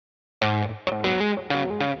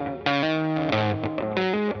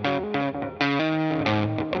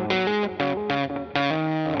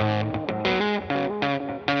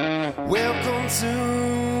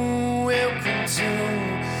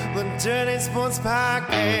Sports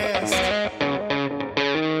Podcast.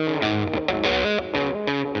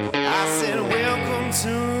 I said, welcome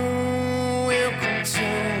to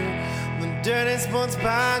the Dirty Sports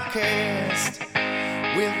Podcast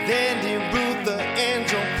with Andy Ruther and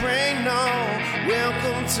Joe Prano.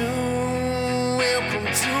 Welcome to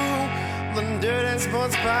the Dirty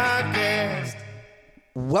Sports Podcast.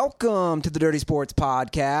 Welcome to the Dirty Sports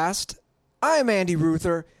Podcast. I am Andy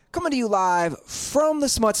Ruther, coming to you live from the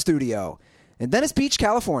Smut Studio in Venice Beach,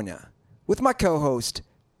 California, with my co-host,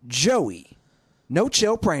 Joey No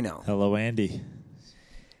Chill Prano. Hello, Andy.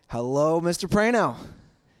 Hello, Mr. Prano.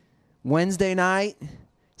 Wednesday night,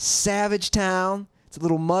 Savage Town. It's a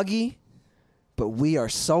little muggy, but we are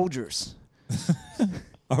soldiers.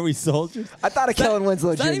 Are we soldiers? I thought of Kellen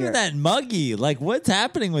Winslow It's Jr. not even that muggy. Like, what's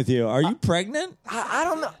happening with you? Are you pregnant? I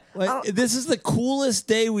don't know. Like, this is the coolest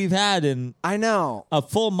day we've had in I know. a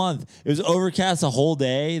full month. It was overcast a whole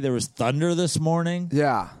day. There was thunder this morning.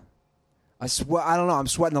 Yeah. I don't know. I'm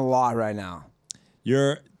sweating a lot right now.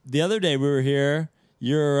 The other day we were here.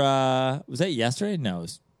 Was that yesterday? No, it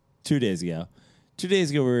was 2 days ago. 2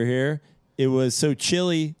 days ago we were here. It was so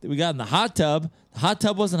chilly that we got in the hot tub. The hot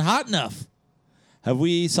tub wasn't hot enough. Have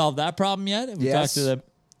we solved that problem yet? Have we Yes. talked to the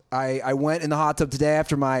I went in the hot tub today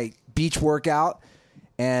after my beach workout,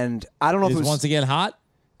 and I don't know if Is it was once again hot?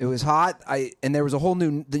 it was hot. And there was a whole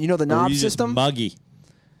new, the Or were knob you just system. muggy?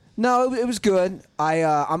 No, it was good.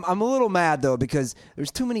 I'm a little mad though because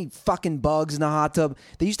there's too many fucking bugs in the hot tub.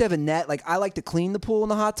 They used to have a net. Like I like to clean the pool in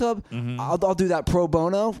the hot tub. Mm-hmm. I'll do that pro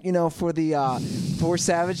bono, for the for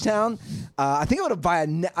Savage Town. I think I'm gonna buy a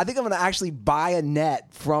net. I think I'm gonna actually buy a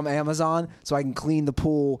net from Amazon so I can clean the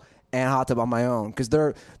pool and hot tub on my own because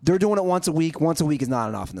they're doing it once a week. Once a week is not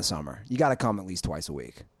enough in the summer. You got to come at least twice a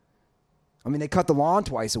week. I mean, they cut the lawn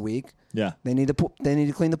twice a week. Yeah. They need to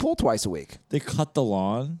clean the pool twice a week. They cut the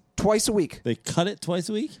lawn. Twice a week. They cut it twice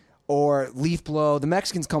a week? Or leaf blow. The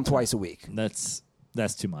Mexicans come twice a week. That's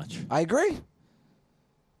too much. I agree.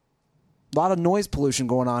 A lot of noise pollution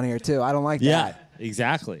going on here, too. I don't like Yeah, that.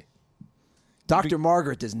 exactly. Dr.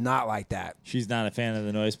 Margaret does not like that. She's not a fan of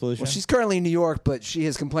the noise pollution? Well, she's currently in New York, but she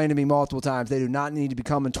has complained to me multiple times. They do not need to be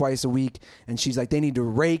coming twice a week. And she's like, they need to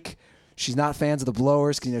rake. She's not fans of the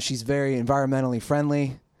blowers because, she's very environmentally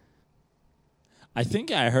friendly. I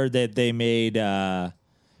think I heard that they made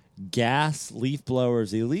gas leaf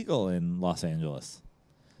blowers illegal in Los Angeles.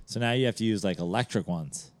 So now you have to use, electric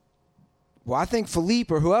ones. Well, I think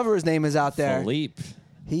Philippe or whoever his name is out there. Philippe.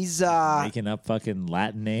 He's Making up fucking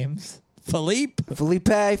Latin names. Philippe?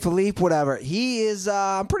 Philippe, whatever. He is,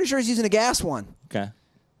 I'm pretty sure he's using a gas one. Okay.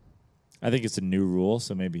 I think it's a new rule,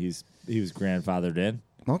 so maybe he was grandfathered in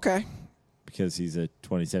Okay. because he's a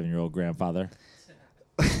 27-year-old grandfather.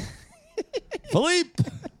 Philippe!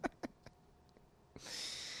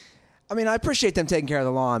 I mean, I appreciate them taking care of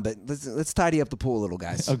the lawn, but let's tidy up the pool a little,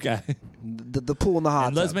 guys. Okay. The pool and the hot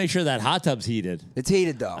And tub. let's make sure that hot tub's heated. It's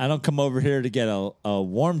heated, though. I don't come over here to get a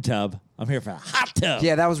warm tub. I'm here for a hot tub.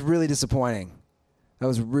 Yeah, that was really disappointing. That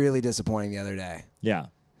was really disappointing the other day. Yeah.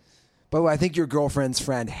 By the way, I think your girlfriend's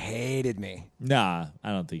friend hated me. Nah,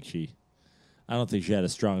 I don't think she had a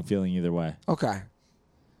strong feeling either way. Okay.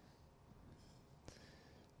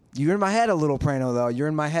 You're in my head a little, Prano, though. You're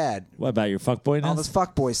in my head. What about your fuckboyness? All this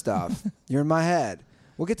fuckboy stuff. You're in my head.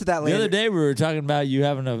 We'll get to that The later. other day we were talking about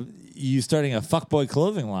you starting a fuckboy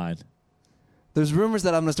clothing line. There's rumors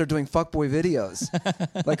that I'm going to start doing fuckboy videos.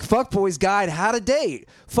 Like Fuckboy's Guide How to Date.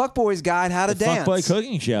 Fuckboy's Guide How to The Dance. fuckboy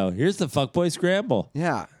cooking show. Here's the fuckboy scramble.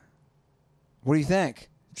 Yeah. What do you think?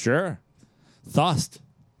 Sure. Thost.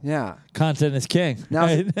 Yeah. Content is king. Now,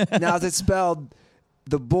 right? now is it spelled,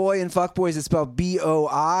 the boy in Fuckboy, is it spelled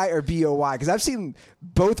B-O-I or B-O-Y? Because I've seen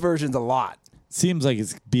both versions a lot. Seems like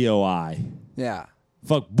it's B-O-I. Yeah.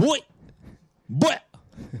 Fuck boy. Boy.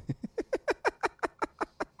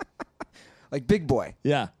 Like Big Boy.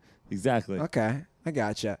 Yeah, exactly. Okay. I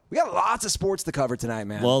gotcha. We got lots of sports to cover tonight,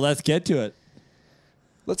 man. Well, let's get to it.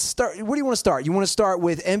 Let's start. Where do you want to start? You want to start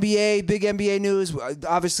with NBA, big NBA news?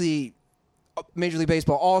 Obviously, Major League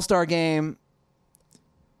Baseball All-Star Game.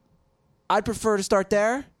 I'd prefer to start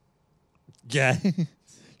there. Yeah.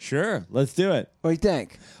 Sure. Let's do it. What do you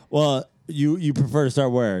think? Well, you prefer to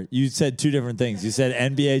start where? You said two different things. You said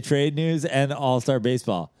NBA trade news and All-Star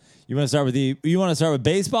baseball. You want to start with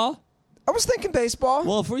baseball? I was thinking baseball.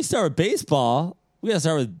 Well, if we start with baseball, we got to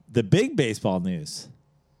start with the big baseball news.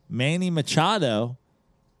 Manny Machado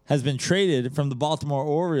has been traded from the Baltimore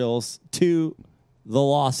Orioles to the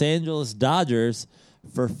Los Angeles Dodgers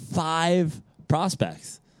for 5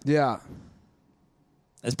 prospects. Yeah.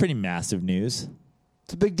 That's pretty massive news.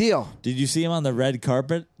 It's a big deal. Did you see him on the red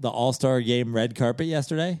carpet, the All-Star Game red carpet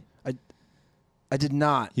yesterday? I did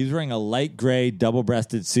not. He was wearing a light gray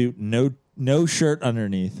double-breasted suit, no shirt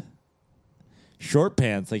underneath, short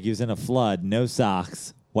pants like he was in a flood, no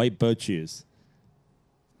socks, white boat shoes.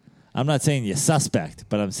 I'm not saying you suspect,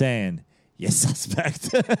 but I'm saying you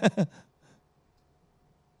suspect.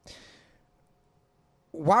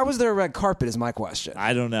 Why was there a red carpet is my question.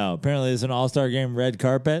 I don't know. Apparently there's an All-Star game red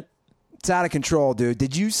carpet. It's out of control, dude.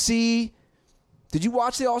 Did you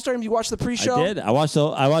watch the All-Star game? Did you watch the pre-show? I did. I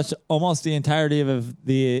watched almost the entirety of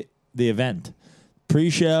the event.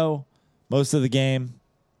 Pre-show, most of the game.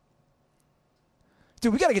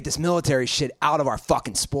 Dude, we got to get this military shit out of our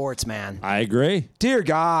fucking sports, man. I agree. Dear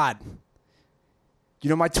God. You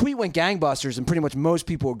know, my tweet went gangbusters, and pretty much most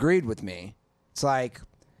people agreed with me. It's like,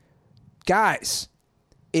 guys,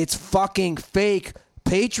 it's fucking fake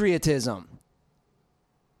patriotism.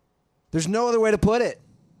 There's no other way to put it.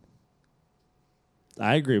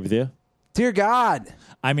 I agree with you. Dear God.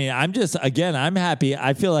 I mean, I'm happy.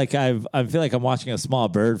 I feel like I'm watching a small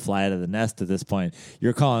bird fly out of the nest at this point.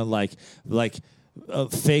 You're calling like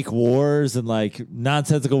fake wars and like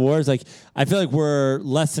nonsensical wars. Like, I feel like we're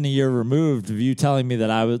less than a year removed of you telling me that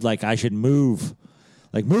I should move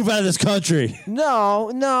out of this country.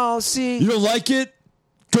 No, see. You don't like it?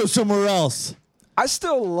 Go somewhere else. I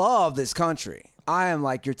still love this country. I am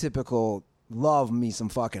like your typical love me some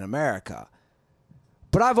fucking America.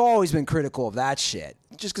 But I've always been critical of that shit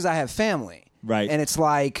just because I have family. Right. And it's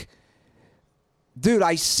like, dude,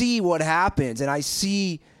 I see what happens and I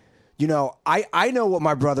see, you know, I know what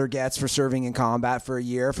my brother gets for serving in combat for a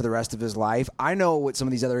year for the rest of his life. I know what some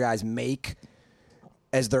of these other guys make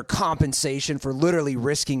as their compensation for literally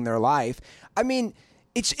risking their life. I mean,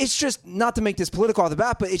 it's just, not to make this political off the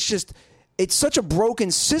bat, but it's such a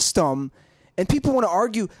broken system and people want to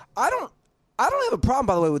argue. I don't have a problem,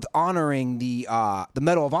 by the way, with honoring the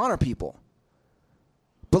Medal of Honor people.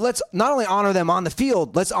 But let's not only honor them on the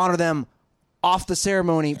field, let's honor them off the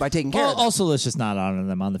ceremony by taking care of them. Also, let's just not honor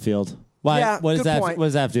them on the field. Why? Yeah, what does good that? point. What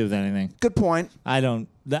does that have to do with anything? Good point. I don't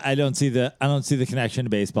see the connection to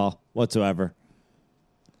baseball whatsoever.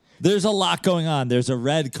 There's a lot going on. There's a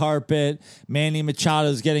red carpet. Manny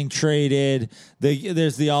Machado's getting traded.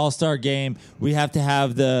 There's the All-Star game. We have to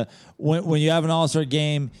have when you have an All-Star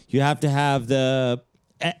game, you have to have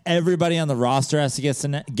everybody on the roster has to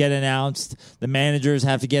get announced. The managers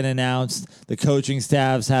have to get announced. The coaching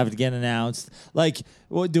staffs have to get announced. Like,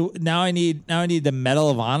 now I need the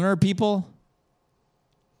Medal of Honor people?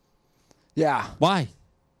 Yeah. Why?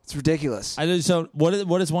 It's ridiculous.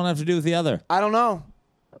 What does one have to do with the other? I don't know.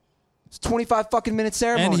 It's 25 fucking minute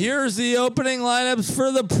ceremony. And here's the opening lineups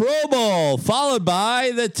for the Pro Bowl, followed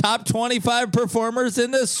by the top 25 performers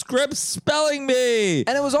in the Scripps Spelling Bee.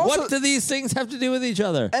 And it was also, what do these things have to do with each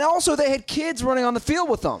other? And also, they had kids running on the field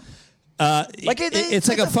with them. It's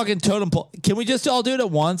like a fucking totem pole. Can we just all do it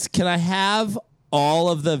at once? Can I have all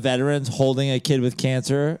of the veterans holding a kid with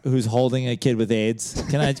cancer who's holding a kid with AIDS?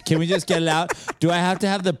 Can we just get it out? Do I have to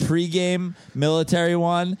have the pregame military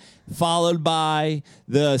one followed by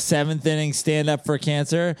the 7th inning stand up for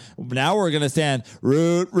cancer? Now we're going to stand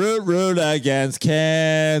root against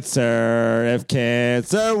cancer. If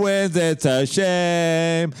cancer wins, it's a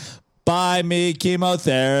shame. Buy me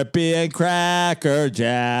chemotherapy and Cracker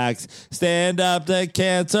Jacks. Stand up to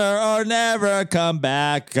cancer or never come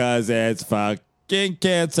back, 'cause it's fucking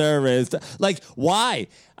cancer is like, why?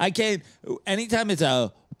 I can't. Anytime it's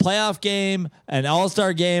a playoff game, an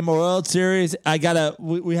All-Star game, or World Series,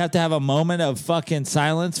 we have to have a moment of fucking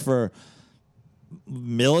silence for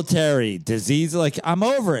military disease. Like, I'm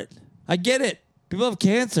over it. I get it. People have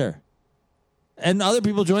cancer, and other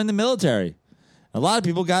people join the military. A lot of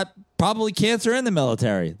people got probably cancer in the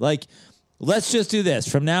military. Like, let's just do this.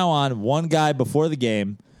 From now on, one guy before the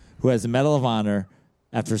game who has the Medal of Honor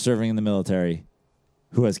after serving in the military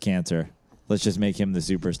who has cancer. Let's just make him the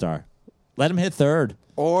superstar. Let him hit third.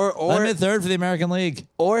 Or let him hit third for the American League.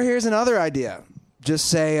 Or here's another idea. Just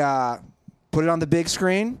say, put it on the big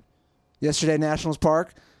screen. Yesterday, Nationals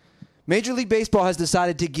Park. Major League Baseball has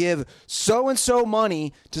decided to give so-and-so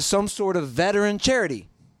money to some sort of veteran charity.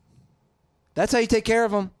 That's how you take care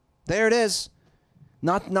of them. There it is.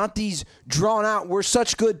 Not these drawn out, we're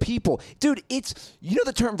such good people. Dude, you know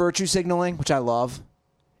the term virtue signaling, which I love?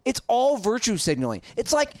 It's all virtue signaling.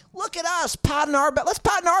 It's like, look at us, let's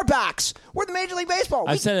pat on our backs. We're the Major League Baseball.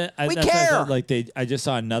 I said it. We care. I just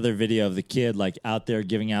saw another video of the kid like out there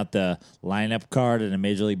giving out the lineup card at a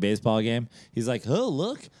Major League Baseball game. He's like, oh,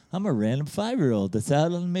 look, I'm a random 5-year-old that's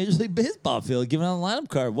out on the Major League Baseball field giving out a lineup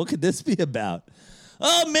card. What could this be about?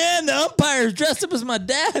 Oh, man, the umpire's dressed up as my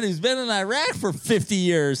dad who's been in Iraq for 50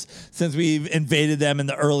 years since we invaded them in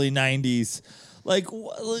the early 90s. Like,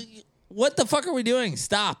 What the fuck are we doing?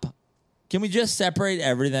 Stop. Can we just separate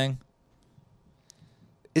everything?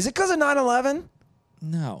 Is it because of 9/11?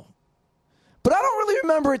 No. But I don't really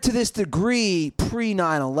remember it to this degree pre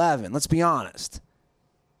 9/11. Let's be honest.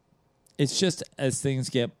 It's just as things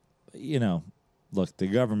get, look, the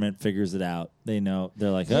government figures it out. They know.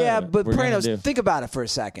 They're like, Yeah, but we're gonna Pranos, think about it for a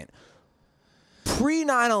second. Pre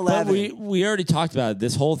 9/11. But we already talked about it.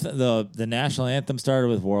 This whole the national anthem started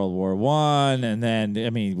with World War I, and then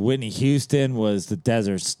Whitney Houston was the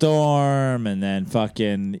Desert Storm, and then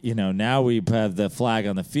fucking now we have the flag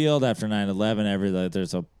on the field after 9/11.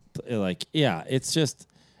 There's it's just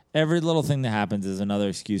every little thing that happens is another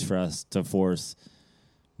excuse for us to force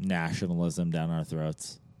nationalism down our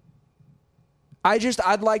throats.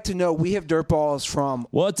 I'd like to know, we have dirt balls from.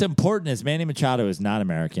 What's important is Manny Machado is not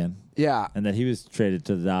American. Yeah. And that he was traded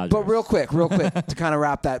to the Dodgers. But real quick, to kind of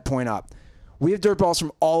wrap that point up. We have dirt balls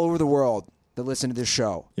from all over the world that listen to this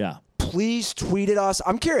show. Yeah. Please tweet at us.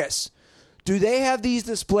 I'm curious. Do they have these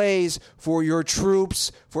displays for your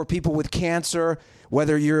troops, for people with cancer,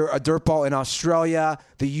 whether you're a dirt ball in Australia,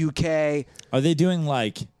 the UK? Are they doing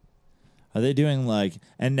like,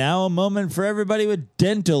 and now a moment for everybody with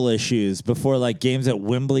dental issues before like games at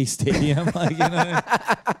Wembley Stadium? Like, what I mean?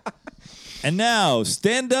 And now,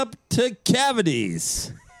 stand up to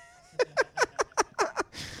cavities.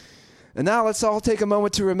 And now let's all take a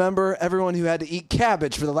moment to remember everyone who had to eat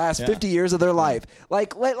cabbage for the last 50 years of their life.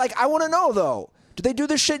 Like I want to know, though. Do they do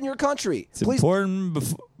this shit in your country? It's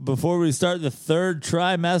important before we start the third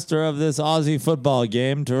trimester of this Aussie football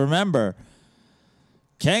game to remember,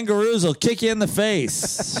 kangaroos will kick you in the face.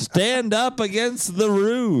 Stand up against the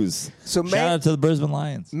Roos. So shout out to the Brisbane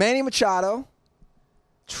Lions. Manny Machado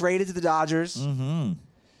traded to the Dodgers. Mm-hmm.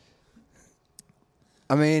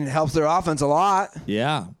 Helps their offense a lot.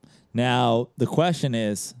 Yeah. Now, the question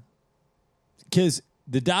is, because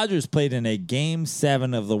the Dodgers played in a Game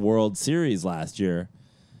 7 of the World Series last year,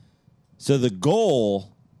 so the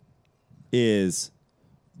goal is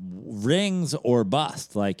rings or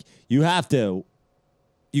bust. Like, you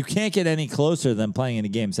can't get any closer than playing in a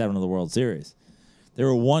Game 7 of the World Series. They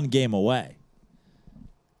were one game away.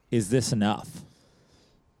 Is this enough?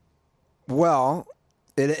 Well,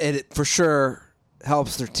 it for sure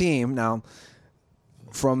helps their team. Now,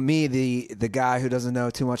 from me, the guy who doesn't know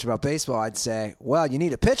too much about baseball, I'd say, well, you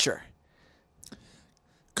need a pitcher.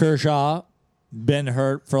 Kershaw, been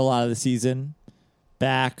hurt for a lot of the season.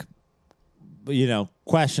 Back,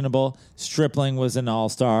 questionable. Stripling was an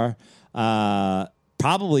all-star.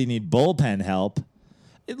 Probably need bullpen help.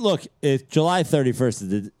 It's July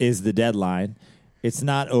 31st is the deadline. It's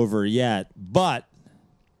not over yet, but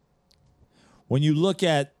when you look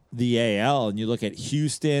at the AL and you look at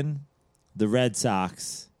Houston, the Red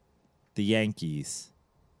Sox, the Yankees,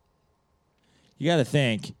 you got to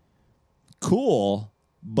think, cool,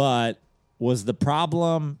 but was the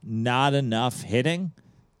problem not enough hitting?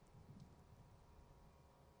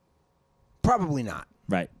 Probably not.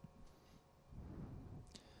 Right.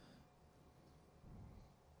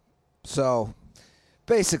 So,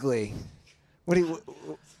 basically, what do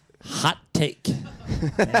you... Hot take.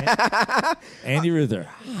 Andy Ruther,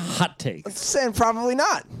 hot takes. Saying probably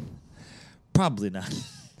not. Probably not.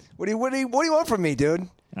 What do you want from me, dude?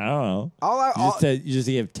 I don't know. You just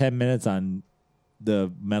have 10 minutes on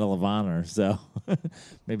the Medal of Honor, so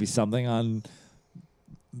maybe something on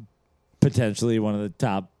potentially one of the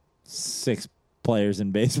top 6 players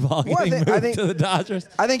in baseball getting moved to the Dodgers.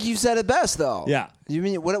 I think you said it best, though. Yeah. You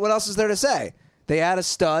mean what else is there to say? They had a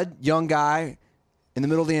stud, young guy in the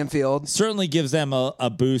middle of the infield. Certainly gives them a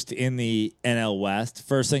boost in the NL West.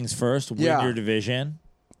 First things first, win your division.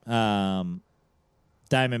 Diamondbacks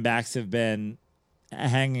have been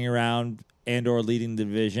hanging around and or leading the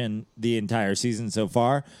division the entire season so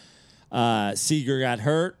far. Seager got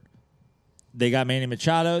hurt. They got Manny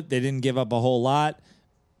Machado. They didn't give up a whole lot.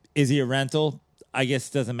 Is he a rental? I guess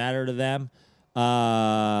it doesn't matter to them.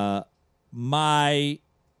 My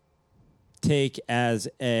take as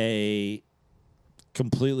a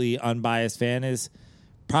completely unbiased fan is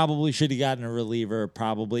probably should have gotten a reliever.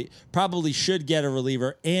 Probably should get a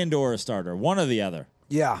reliever and or a starter. One or the other.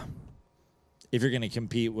 Yeah. If you're going to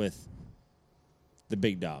compete with the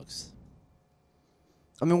big dogs.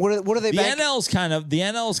 I mean, what are they? The NL's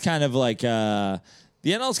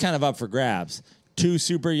kind of up for grabs. 2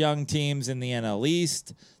 super young teams in the NL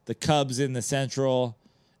East, the Cubs in the Central,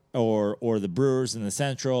 or the Brewers in the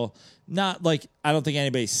Central. Not like I don't think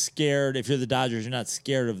anybody's scared. If you're the Dodgers, you're not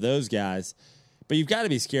scared of those guys, but you've got to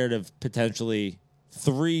be scared of potentially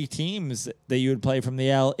 3 teams that you would play from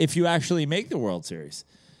the L if you actually make the World Series.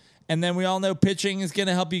 And then we all know pitching is going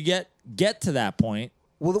to help you get to that point.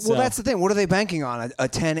 Well, So- that's the thing. What are they banking on? A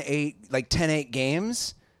 10-8, like 10-8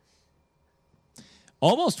 games?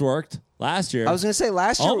 Almost worked last year. I was going to say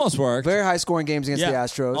last year. Almost worked. Very high scoring games against the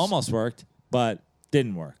Astros. Almost worked, but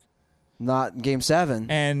didn't work. Not game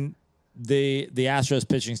 7. And the Astros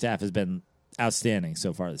pitching staff has been outstanding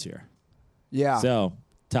so far this year. Yeah. So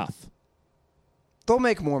tough. They'll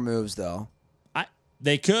make more moves, though.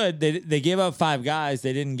 They could. They gave up 5 guys.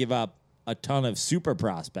 They didn't give up a ton of super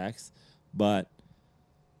prospects, but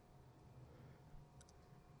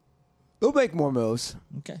They'll make more moves.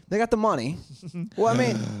 okay. They got the money. Well, I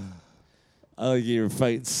mean, Oh, you're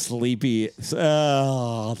fighting sleepy.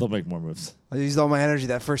 Oh, they'll make more moves. I used all my energy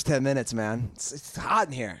that first 10 minutes, man. It's hot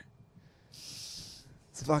in here. It's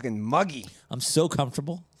fucking muggy. I'm so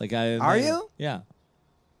comfortable. Like I Are you? Yeah.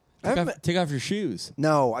 I haven't Take off your shoes.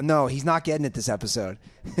 No, he's not getting it this episode.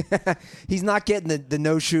 He's not getting the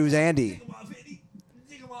no shoes Andy.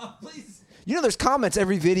 Take them off, please. You know, there's comments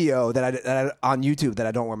every video that I on YouTube that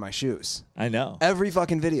I don't wear my shoes. I know. Every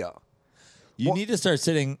fucking video. You need to start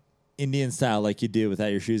sitting Indian style like you do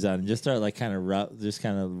without your shoes on, and just start like kind of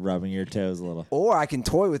rubbing your toes a little. Or I can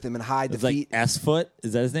toy with him and hide It's the like feet. S foot.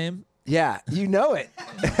 Is that his name? Yeah, you know it.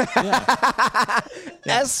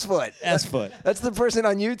 S foot. S foot. That's the person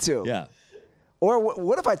on YouTube. Yeah. Or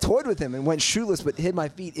what if I toyed with him and went shoeless but hid my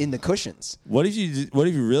feet in the cushions? What if you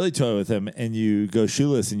really toy with him and you go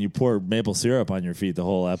shoeless and you pour maple syrup on your feet the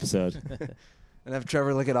whole episode? And have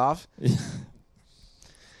Trevor lick it off?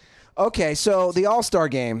 Okay, so the All-Star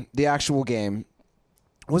game, the actual game,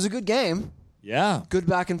 was a good game. Yeah. Good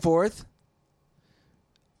back and forth.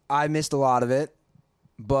 I missed a lot of it,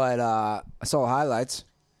 but I saw the highlights.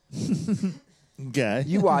 Okay.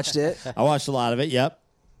 You watched it. I watched a lot of it. Yep.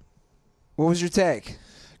 What was your take?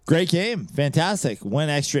 Great game. Fantastic. Went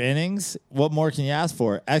extra innings. What more can you ask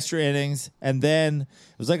for? Extra innings. And then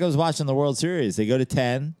it was like I was watching the World Series. They go to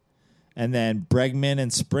 10. And then Bregman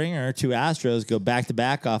and Springer, 2 Astros, go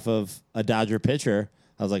back-to-back off of a Dodger pitcher.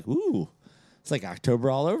 I was like, ooh, it's like October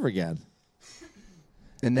all over again.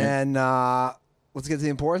 And then let's get to the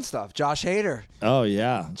important stuff. Josh Hader. Oh,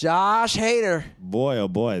 yeah. Josh Hader. Boy, oh,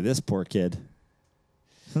 boy, this poor kid.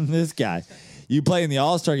 This guy. You play in the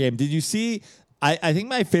All-Star game. Did you see? I think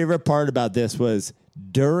my favorite part about this was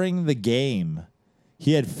during the game,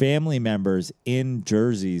 he had family members in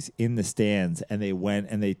jerseys in the stands, and they went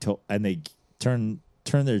and they turned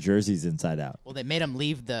their jerseys inside out. Well, they made him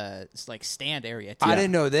leave the stand area too. I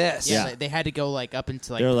didn't know this. Yeah, They had to go up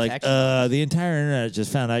into They're like, protection. the entire internet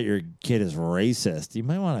just found out your kid is racist. You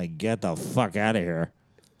might want to get the fuck out of here.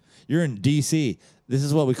 You're in D.C. This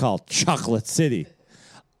is what we call Chocolate City.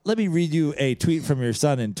 Let me read you a tweet from your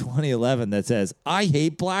son in 2011 that says, I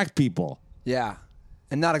hate black people. Yeah.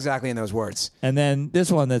 And not exactly in those words. And then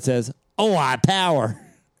this one that says, oh, I power.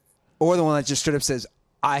 Or the one that just straight up says,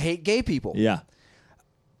 I hate gay people. Yeah.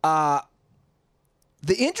 The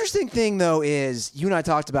interesting thing, though, is you and I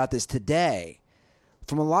talked about this today.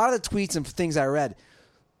 From a lot of the tweets and things I read,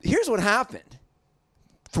 here's what happened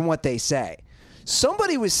from what they say.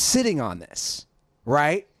 Somebody was sitting on this,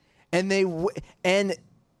 right? And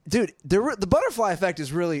dude, the butterfly effect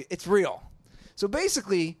is it's real. So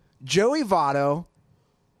basically, Joey Votto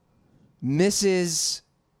misses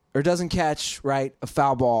or doesn't catch, right, a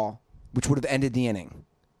foul ball, which would have ended the inning.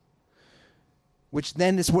 Which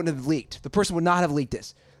then this wouldn't have leaked. The person would not have leaked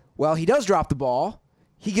this. Well, he does drop the ball.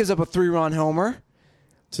 He gives up a 3-run homer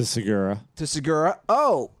To Segura. to Segura.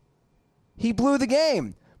 Oh, he blew the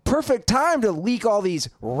game. Perfect time to leak all these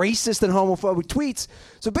racist and homophobic tweets.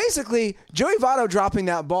 So basically, Joey Votto dropping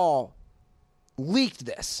that ball leaked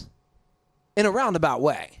this in a roundabout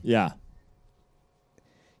way. Yeah.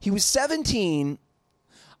 He was 17.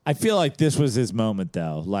 I feel like this was his moment,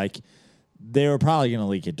 though. Like, they were probably going to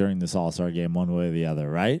leak it during this All-Star game one way or the other,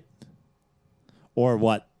 right? Or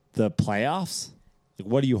what, the playoffs? Like,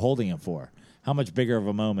 what are you holding it for? How much bigger of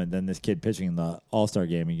a moment than this kid pitching in the All-Star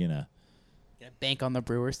game are you going to... Bank on the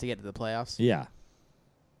Brewers to get to the playoffs. Yeah.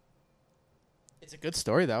 It's a good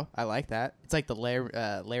story, though. I like that. It's like the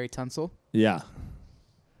Larry Tunsil. Yeah.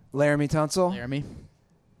 Laramie Tunsil. Laramie.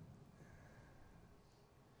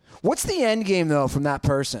 What's the end game, though, from that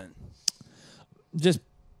person? Just,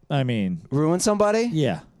 I mean, Ruin somebody?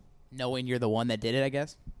 yeah. Knowing you're the one that did it, I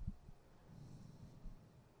guess.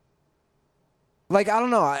 Like, I don't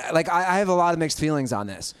know. I have a lot of mixed feelings on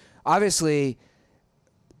this. Obviously,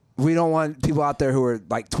 we don't want people out there who are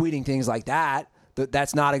like tweeting things like that.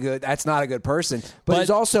 That's not a good person. But there's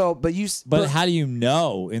also, but how do you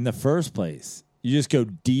know in the first place? You just go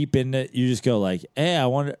deep into, you just go like, hey, I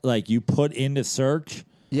wonder, like you put into search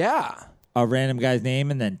yeah. a random guy's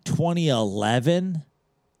name and then 2011?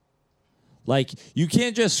 Like, you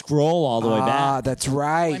can't just scroll all the way back. That's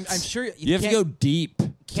right. I'm sure You have to go deep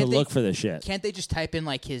to can't they- look for the shit. Can't they just type in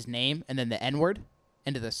like his name and then the N word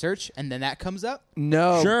into the search and then that comes up?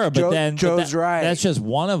 No, Sure, but then Joe's right. That's just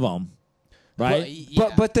one of them, right? Well, yeah.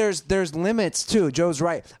 But there's limits too. Joe's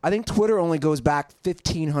right. I think Twitter only goes back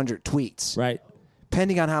 1,500 tweets, right.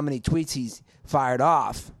 depending on how many tweets he's fired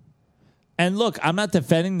off. And look, I'm not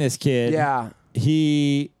defending this kid. Yeah.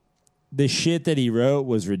 The shit that he wrote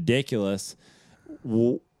was ridiculous.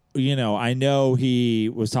 You know, I know he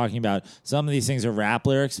was talking about some of these things are rap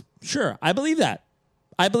lyrics. Sure, I believe that.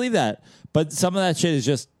 But some of that shit is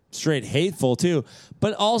just straight hateful too.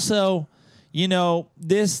 But also, you know,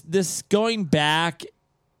 this going back,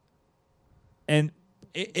 and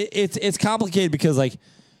it's complicated because, like,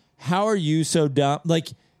 how are you so dumb? Like,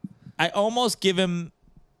 I almost give him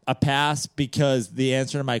a pass because the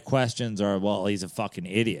answer to my questions are, well, he's a fucking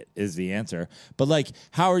idiot is the answer. But, like,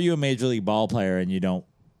 how are you a major league ball player and you don't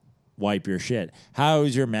wipe your shit? How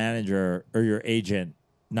is your manager or your agent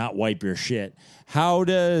not wipe your shit? How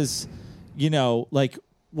does, you know, like,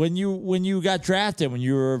 when you got drafted, when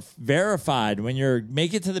you were verified, when you're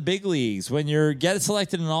make it to the big leagues, when you're get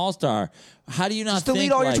selected an all-star, how do you not Just delete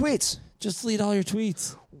think, all your like, tweets. Just delete all your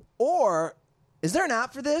tweets. Or is there an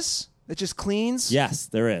app for this that just cleans? Yes,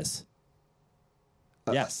 there is.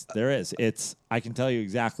 Yes, there is. I can tell you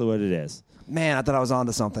exactly what it is. Man, I thought I was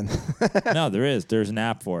onto something. No, there is. There's an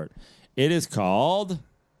app for it. It is called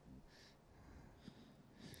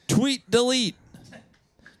Tweet Delete.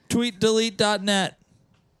 TweetDelete.net.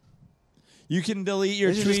 You can delete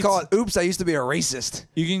your They should tweets. just call it, oops, I used to be a racist.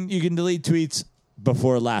 You can delete tweets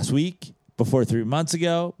before last week, before 3 months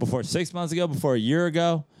ago, before 6 months ago, before a year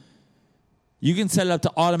ago. You can set it up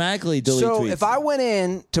to automatically delete So tweets. if I went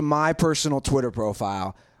in to my personal Twitter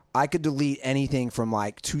profile, I could delete anything from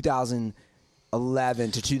like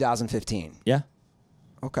 2011 to 2015. yeah.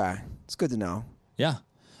 Okay. It's good to know. Yeah.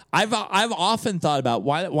 I've often thought about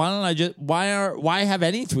why don't I just why have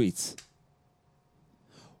any tweets?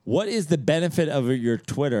 What is the benefit of your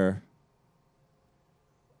Twitter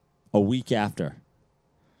a week after?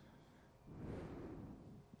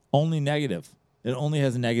 Only negative. It only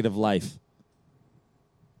has a negative life.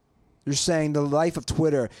 You're saying the life of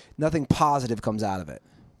Twitter, nothing positive comes out of it.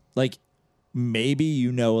 Like, maybe,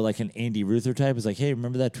 you know, like an Andy Ruther type is like, hey,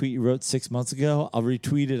 remember that tweet you wrote 6 months ago? I'll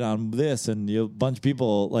retweet it on this, and a bunch of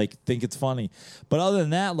people like think it's funny. But other than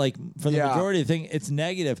that, like, for the majority of the thing, it's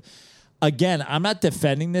negative. Again, I'm not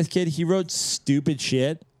defending this kid. He wrote stupid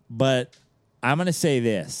shit, but I'm going to say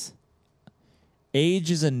this.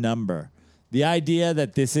 Age is a number. The idea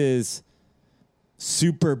that this is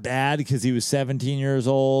super bad because he was 17 years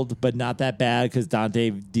old, but not that bad because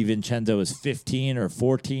Dante DiVincenzo was 15 or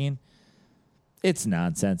 14, it's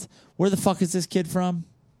nonsense. Where the fuck is this kid from?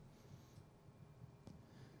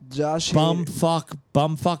 Josh,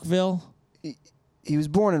 Bumfuckville? he was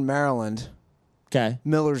born in Maryland, Okay.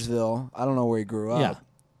 Millersville. I don't know where he grew up. Yeah.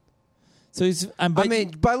 So he's... I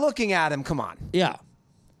mean, by looking at him, come on. yeah.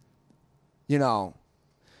 You know.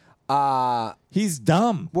 He's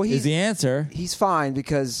dumb is the answer. He's fine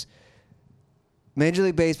because Major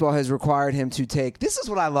League Baseball has required him to take... This is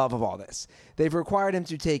what I love of all this. They've required him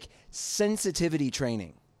to take sensitivity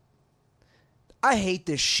training. I hate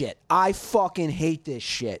this shit. I fucking hate this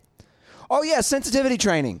shit. Oh, yeah, sensitivity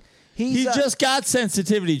training. He just got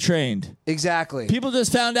sensitivity trained. Exactly. People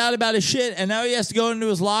just found out about his shit, and now he has to go into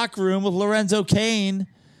his locker room with Lorenzo Cain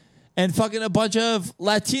and fucking a bunch of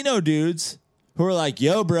Latino dudes who are like,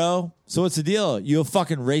 yo, bro, so what's the deal? You a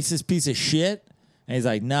fucking racist piece of shit? And he's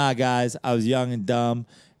like, nah, guys, I was young and dumb,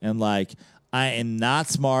 and like, I am not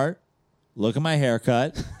smart. Look at my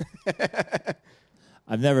haircut.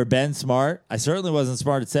 I've never been smart. I certainly wasn't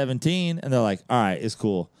smart at 17. And they're like, all right, it's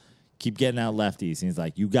cool. Keep getting out lefties. And he's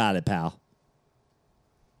like, you got it, pal.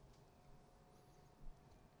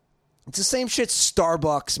 It's the same shit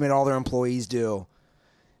Starbucks made all their employees do.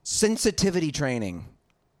 Sensitivity training.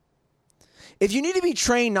 If you need to be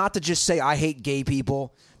trained not to just say, I hate gay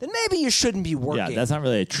people, then maybe you shouldn't be working. Yeah, that's not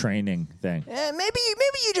really a training thing. Maybe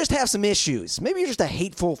you just have some issues. Maybe you're just a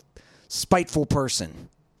hateful, spiteful person.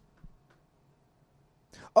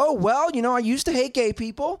 Oh, well, you know, I used to hate gay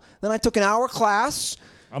people. Then I took an hour class.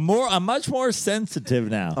 I'm much more sensitive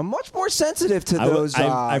now. I'm much more sensitive to those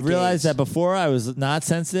I've realized gays. that before I was not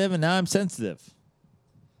sensitive, and now I'm sensitive.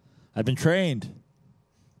 I've been trained.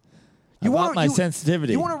 You want my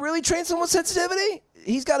sensitivity. You want to really train someone's sensitivity?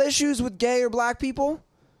 He's got issues with gay or black people?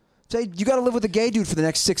 Say, you got to live with a gay dude for the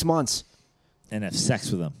next 6 months. And have sex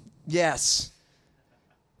with him. Yes.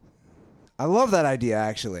 I love that idea,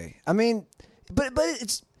 actually. I mean, but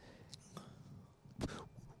it's...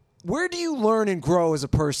 where do you learn and grow as a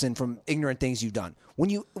person from ignorant things you've done? When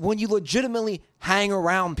you legitimately hang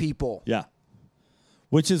around people, Yeah.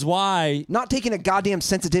 Which is why not taking a goddamn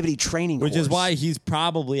sensitivity training Which course. is why he's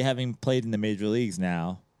probably having played in the major leagues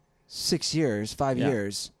now. 6 years, 5 Yeah.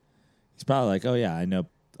 years. He's probably like, oh yeah, I know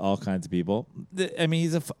all kinds of people. I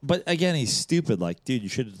mean, but again, he's stupid. Like, dude, you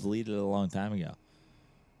should have deleted it a long time ago.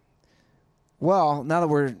 Well, now that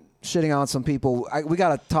we're shitting on some people, we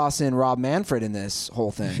got to toss in Rob Manfred in this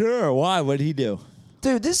whole thing. Sure. Why? What did he do?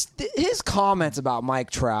 Dude, his comments about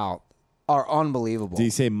Mike Trout are unbelievable. Did he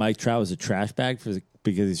say Mike Trout was a trash bag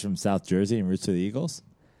because he's from South Jersey and roots for the Eagles?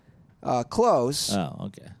 Close. Oh,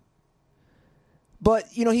 okay. But,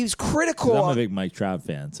 he was critical. 'Cause I'm a big Mike Trout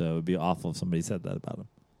fan, so it would be awful if somebody said that about him.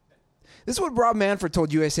 This is what Rob Manfred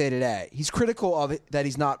told USA Today. He's critical of it that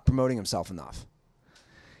he's not promoting himself enough.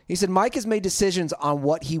 He said Mike has made decisions on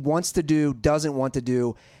what he wants to do, doesn't want to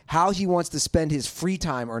do, how he wants to spend his free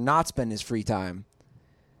time or not spend his free time.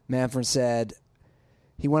 Manfred said,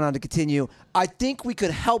 he went on to continue, I think we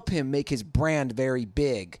could help him make his brand very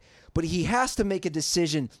big, but he has to make a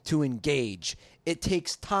decision to engage. It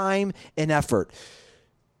takes time and effort.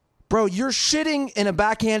 Bro, you're shitting in a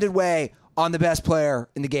backhanded way on the best player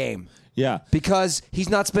in the game. Yeah. Because he's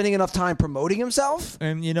not spending enough time promoting himself?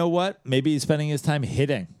 And you know what? Maybe he's spending his time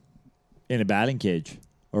hitting in a batting cage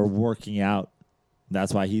or working out.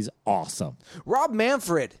 That's why he's awesome. Rob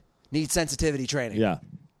Manfred needs sensitivity training. Yeah.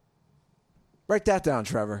 Write that down,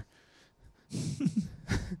 Trevor.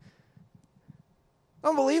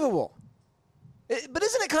 Unbelievable. But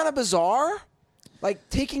isn't it kind of bizarre? Like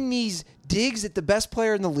taking these digs at the best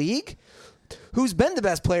player in the league, who's been the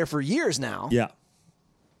best player for years now. Yeah.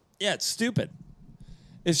 Yeah, it's stupid.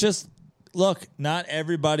 It's just, look, not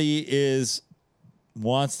everybody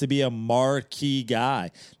wants to be a marquee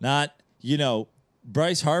guy. Not,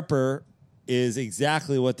 Bryce Harper is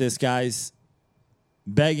exactly what this guy's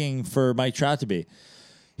begging for Mike Trout to be.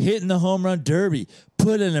 Hitting the home run derby.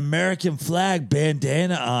 Put an American flag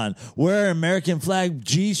bandana on. Wear an American flag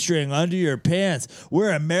G-string under your pants.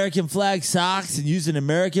 Wear American flag socks and use an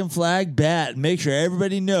American flag bat. Make sure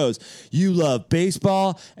everybody knows you love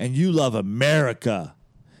baseball and you love America.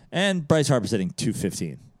 And Bryce Harper's hitting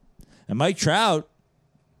 .215. And Mike Trout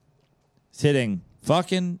is hitting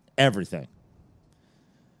fucking everything.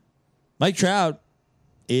 Mike Trout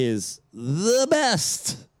is the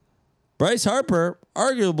best. Bryce Harper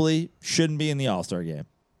arguably shouldn't be in the All-Star game.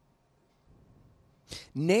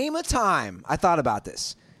 Name a time, I thought about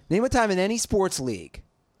this. Name a time in any sports league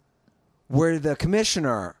where the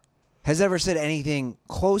commissioner has ever said anything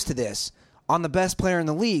close to this on the best player in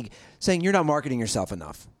the league, saying you're not marketing yourself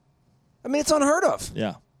enough. I mean, it's unheard of.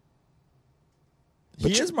 Yeah.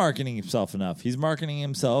 He is marketing himself enough. He's marketing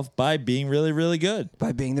himself by being really, really good.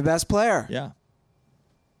 By being the best player. Yeah.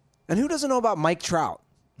 And who doesn't know about Mike Trout?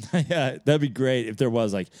 Yeah, that'd be great if there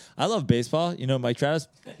was I love baseball. Mike Trout is?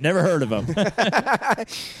 Never heard of him.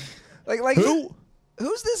 Like Who?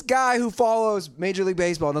 Who's this guy who follows Major League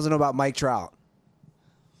Baseball and doesn't know about Mike Trout?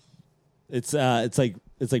 It's like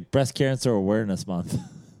Breast Cancer Awareness Month.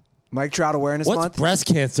 Mike Trout Awareness What's Month? breast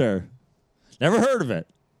cancer? Never heard of it.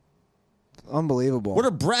 Unbelievable. What are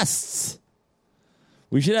breasts?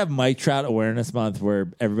 We should have Mike Trout Awareness Month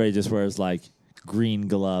where everybody just wears green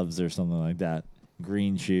gloves or something like that.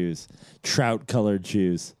 Green shoes. Trout colored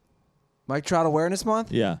shoes. Mike Trout Awareness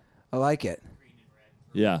Month? Yeah. I like it.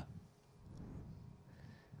 Yeah.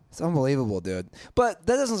 It's unbelievable, dude. But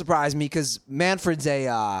that doesn't surprise me because Manfred's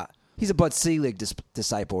he's a Bud Selig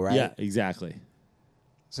disciple, right? Yeah, exactly.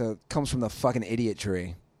 So it comes from the fucking idiot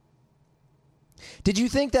tree. Did you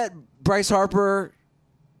think that Bryce Harper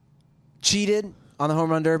cheated on the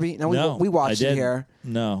home run derby? No, we watched it here.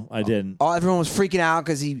 No, I didn't. Oh, everyone was freaking out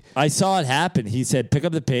because I saw it happen. He said, pick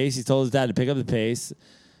up the pace. He told his dad to pick up the pace.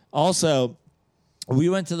 Also, we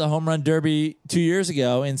went to the home run derby 2 years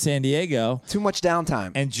ago in San Diego. too much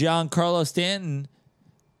downtime. And Giancarlo Stanton,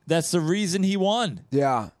 that's the reason he won.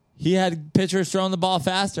 Yeah. He had pitchers throwing the ball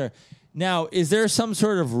faster. Now, is there some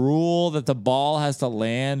sort of rule that the ball has to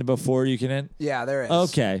land before you can hit? Yeah, there is.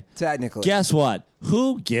 Okay. Technically. Guess what?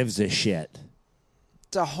 Who gives a shit?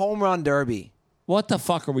 It's a home run derby. What the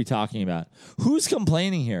fuck are we talking about? Who's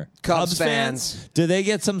complaining here? Cubs fans. Do they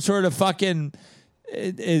get some sort of fucking...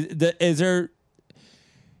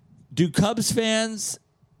 Do Cubs fans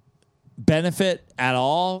benefit at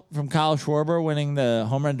all from Kyle Schwarber winning the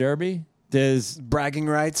home run derby? Bragging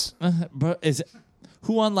rights.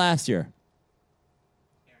 Who won last year?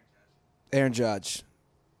 Aaron Judge.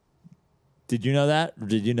 Did you know that? Or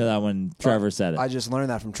did you know that when Trevor said it? I just learned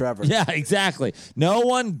that from Trevor. Yeah, exactly. No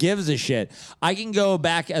one gives a shit. I can go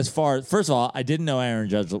back as far. First of all, I didn't know Aaron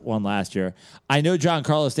Judge won last year. I know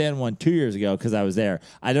Giancarlo Stanton won 2 years ago because I was there.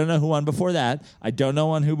 I don't know who won before that. I don't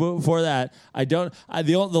know who before that.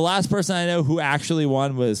 The last person I know who actually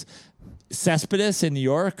won was Cespedes in New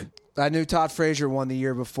York, I knew Todd Frazier won the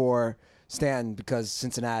year before Stanton because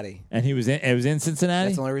Cincinnati. and it was in Cincinnati.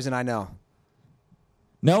 That's the only reason I know.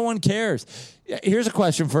 No one cares. Here's a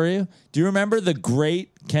question for you. Do you remember the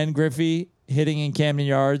great Ken Griffey hitting in Camden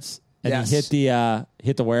Yards and Yes. he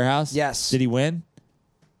hit the warehouse? Yes. Did he win?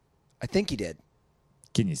 I think he did.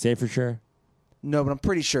 Can you say for sure? No, but I'm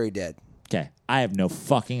pretty sure he did. Okay. I have no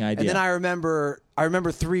fucking idea. And then I remember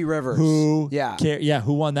Three Rivers. who Yeah.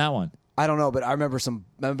 who won that one? I don't know, but I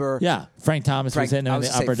remember Yeah. Frank Thomas was hitting I on was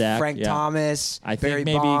the gonna upper say deck. Frank Yeah. Thomas, I Barry think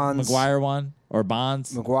maybe Bonds, McGuire won or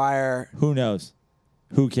Bonds. McGuire. Who knows?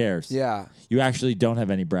 Who cares? Yeah. You actually don't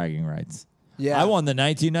have any bragging rights. Yeah. I won the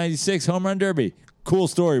 1996 Home Run Derby. Cool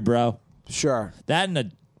story, bro. Sure. That and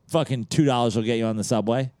a fucking $2 will get you on the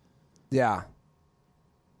subway. Yeah.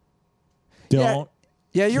 Don't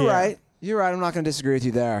Yeah, you're care. right. You're right. I'm not going to disagree with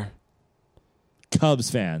you there.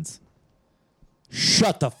 Cubs fans,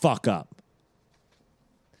 shut the fuck up.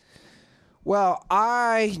 Well,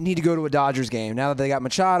 I need to go to a Dodgers game. Now that they got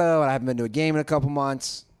Machado and I haven't been to a game in a couple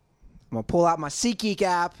months, I'm going to pull out my SeatGeek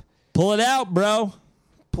app, Pull it out, bro.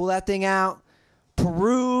 pull that thing out,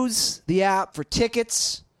 peruse the app for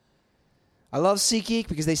tickets. I love SeatGeek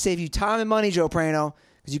because they save you time and money, Joe Prano,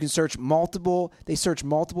 because you can search multiple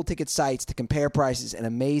ticket sites to compare prices and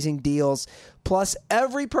amazing deals. Plus,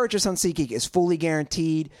 every purchase on SeatGeek is fully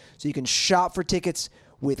guaranteed, so you can shop for tickets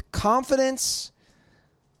with confidence.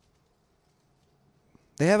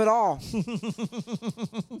 They have it all.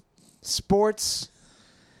 Sports,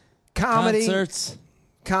 comedy,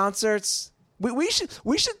 concerts. We should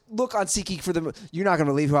look on SeatGeek for the. You're not going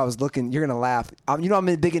to believe who I was looking. You're going to laugh. I'm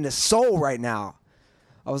big into soul right now.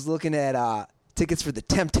 I was looking at tickets for the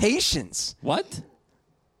Temptations. What?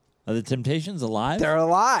 Are the Temptations alive? They're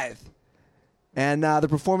alive, and they're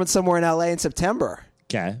performing somewhere in LA in September.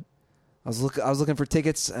 Okay. I was looking for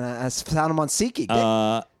tickets, and I found them on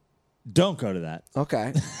SeatGeek. Don't go to that.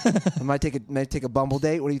 Okay, I might take a Bumble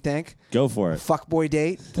date. What do you think? Go for it. Fuckboy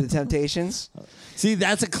date to the Temptations. See,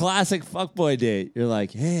 that's a classic fuckboy date. You're like,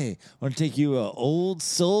 hey, I want to take you to an old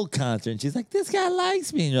soul concert. And she's like, this guy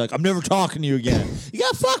likes me. And you're like, I'm never talking to you again. You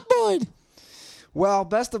got fuckboyed. Well,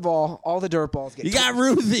 best of all the dirtballs get You got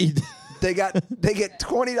roofied. they get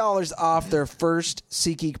 $20 off their first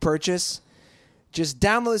SeatGeek purchase. Just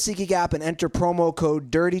download the SeatGeek app and enter promo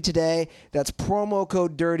code DIRTY today. That's promo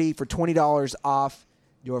code DIRTY for $20 off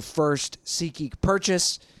your first SeatGeek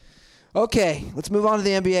purchase. Okay, let's move on to the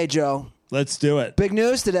NBA, Joe. Let's do it. Big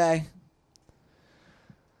news today.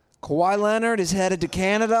 Kawhi Leonard is headed to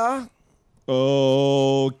Canada.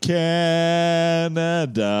 Oh,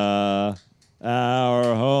 Canada,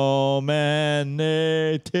 our home and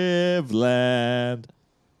native land.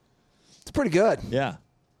 It's pretty good. Yeah.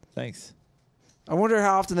 Thanks. I wonder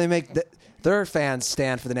how often they make their fans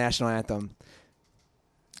stand for the national anthem.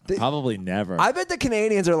 Probably never. I bet the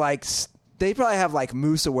Canadians are like, they probably have like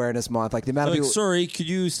Moose Awareness Month. Like the amount of Like, people. sorry, could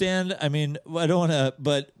you stand? I mean, I don't want to,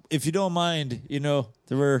 but if you don't mind, we'll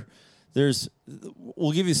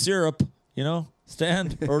give you syrup,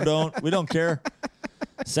 stand or don't. We don't care.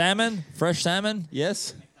 Salmon, fresh salmon,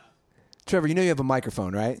 yes. Trevor, you know you have a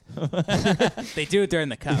microphone, right? They do it during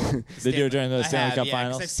the cup. They do it during the I Stanley have, Cup yeah, 'cause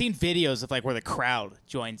Finals. I've seen videos of like where the crowd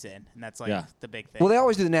joins in, and that's like Yeah. the big thing. Well, they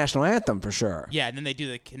always do the national anthem for sure. yeah, and then they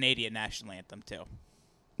do the Canadian national anthem too.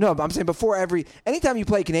 No, but I'm saying anytime you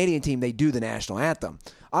play a Canadian team, they do the national anthem.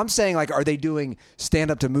 I'm saying like, are they doing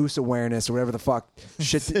stand up to Moose Awareness or whatever the fuck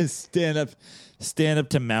shit? stand up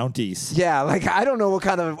to Mounties. Yeah, like I don't know what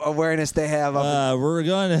kind of awareness they have. We're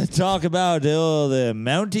going to talk about the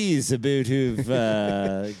Mounties who've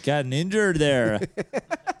gotten injured there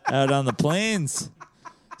out on the plains.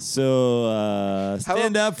 So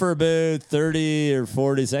stand up for about 30 or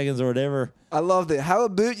 40 seconds or whatever. I love that. How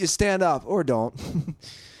about you stand up or don't?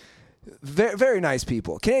 Very, very nice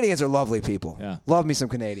people. Canadians are lovely people. Yeah. Love me some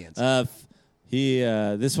Canadians.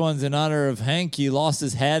 This one's in honor of Hank. He lost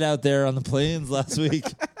his hat out there on the plains last week.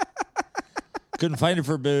 Couldn't find it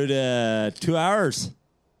for about 2 hours.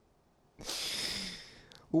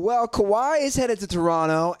 Well, Kawhi is headed to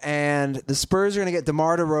Toronto, and the Spurs are going to get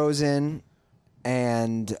DeMar DeRozan,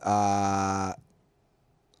 and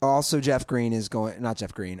also Jeff Green is going. Not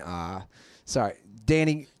Jeff Green.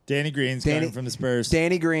 Danny Green's coming from the Spurs.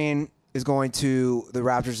 Danny Green is going to the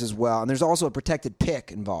Raptors as well, and there's also a protected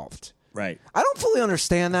pick involved. Right. I don't fully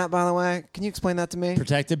understand that, by the way. Can you explain that to me?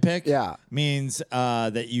 Protected pick. Yeah. Means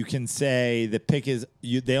that you can say the pick is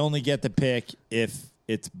they only get the pick if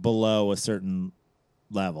it's below a certain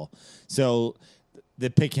level. So the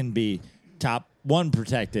pick can be top 1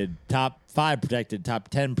 protected, top 5 protected, top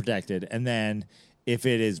 10 protected, and then if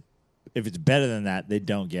it's better than that, they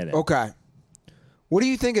don't get it. Okay. What do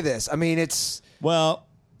you think of this? I mean, Well,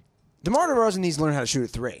 DeMar DeRozan needs to learn how to shoot a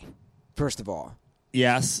 3, first of all.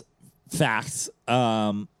 yes, facts.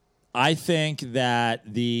 I think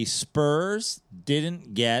that the Spurs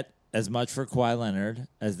didn't get as much for Kawhi Leonard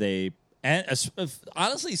as they, and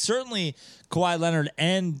honestly, certainly Kawhi Leonard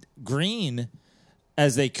and Green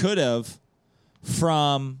as they could have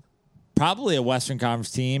from probably a Western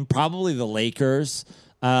Conference team, probably the Lakers,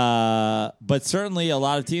 but certainly a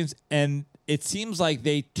lot of teams. And it seems like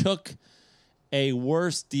they took a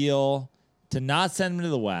worse deal to not send him to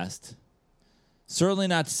the West, certainly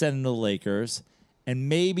not to send him to the Lakers, and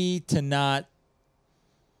maybe to not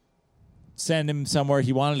send him somewhere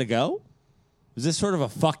he wanted to go. Was this sort of a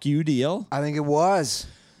fuck you deal? I think it was.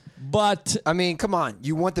 But I mean, come on.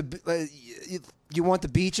 You want the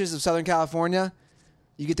beaches of Southern California?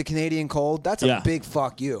 You get the Canadian cold? That's a Yeah. big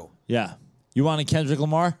fuck you. yeah, you wanted Kendrick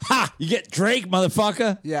Lamar? Ha! You get Drake,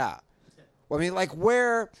 motherfucker. Yeah. Well, I mean, like,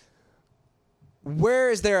 where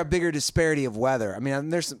is there a bigger disparity of weather? I mean,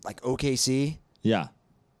 there's some, like OKC. Yeah,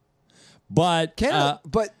 but Canada,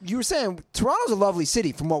 but you were saying Toronto's a lovely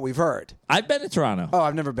city from what we've heard. I've been to Toronto. Oh,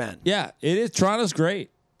 I've never been. Yeah, it is. Toronto's great.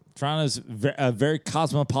 Toronto's a very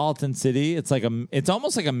cosmopolitan city. It's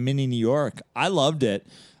almost like a mini New York. I loved it.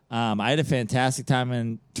 I had a fantastic time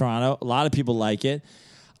in Toronto. A lot of people like it.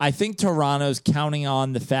 I think Toronto's counting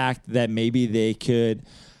on the fact that maybe they could.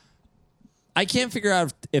 I can't figure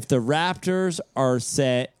out if the Raptors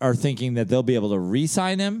are thinking that they'll be able to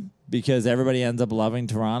re-sign him because everybody ends up loving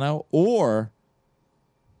Toronto, or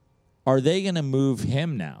are they going to move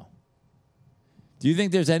him now? Do you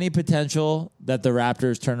think there's any potential that the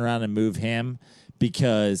Raptors turn around and move him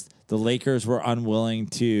because the Lakers were unwilling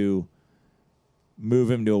to move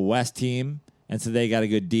him to a West team, and so they got a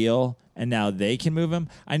good deal, and now they can move him?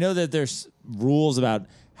 I know that there's rules about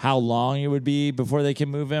how long it would be before they can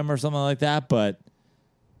move him or something like that, but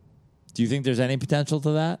do you think there's any potential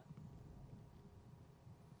to that?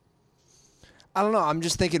 I don't know. I'm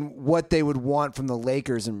just thinking what they would want from the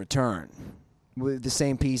Lakers in return, with the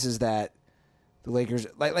same pieces that the Lakers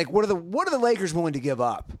like. What are the Lakers willing to give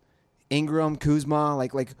up? Ingram, Kuzma,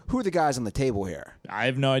 like who are the guys on the table here? I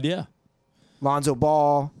have no idea. Lonzo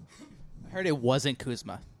Ball. I heard it wasn't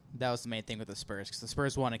Kuzma. That was the main thing with the Spurs, because the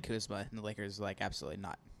Spurs wanted Kuzma, and the Lakers were like, absolutely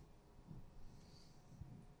not.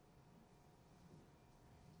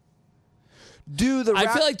 I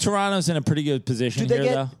feel like Toronto's in a pretty good position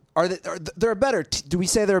here, though. They're a better? Do we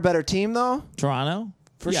say they're a better team though? Toronto?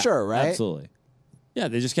 For Yeah, sure, right? Absolutely. Yeah,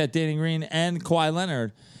 they just got Danny Green and Kawhi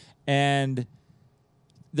Leonard, and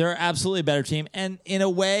they're absolutely a better team. And in a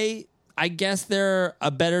way, I guess they're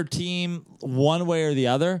a better team one way or the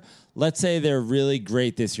other. Let's say they're really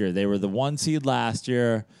great this year. They were the 1 seed last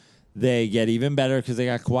year. They get even better because they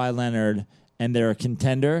got Kawhi Leonard, and they're a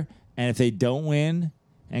contender. And if they don't win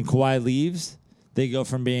and Kawhi leaves, they go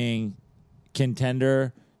from being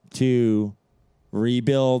contender to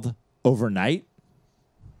rebuild overnight.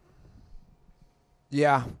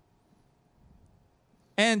 Yeah.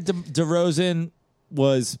 And DeRozan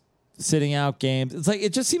was sitting out games. It's like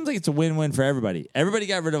it just seems like it's a win-win for everybody. Everybody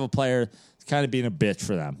got rid of a player that's kind of being a bitch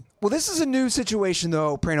for them. Well, this is a new situation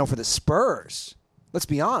though, Prano, for the Spurs. Let's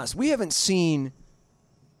be honest. We haven't seen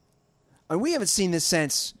this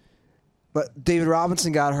since. But David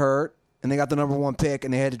Robinson got hurt, and they got the number 1 pick,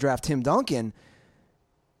 and they had to draft Tim Duncan,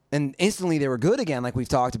 and instantly they were good again, like we've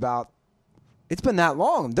talked about. It's been that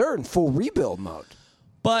long. They're in full rebuild mode.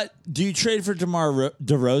 But do you trade for DeMar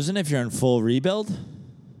DeRozan if you're in full rebuild?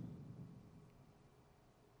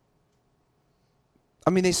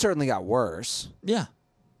 I mean, they certainly got worse. Yeah.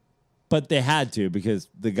 But they had to because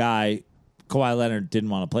the guy, Kawhi Leonard, didn't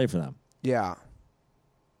want to play for them. Yeah.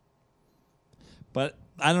 But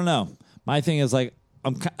I don't know. My thing is like,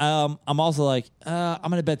 I'm also like, I'm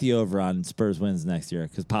going to bet the over on Spurs wins next year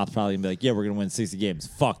because Pop's probably going to be like, yeah, we're going to win 60 games.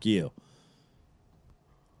 Fuck you.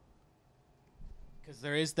 Because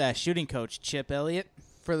there is that shooting coach, Chip Elliott,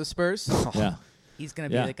 for the Spurs. Yeah. He's going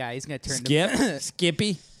to be Yeah. the guy. He's going to turn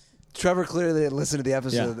Skippy. Trevor clearly listened to the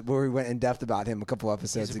episode where we went in depth about him a couple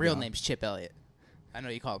episodes His ago. real name's Chip Elliott. I know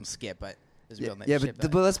you call him Skip, but his real name's Yeah, Chip but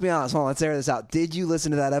Elliott. let's be honest. Hold on, let's air this out. Did you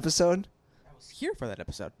listen to that episode? I was here for that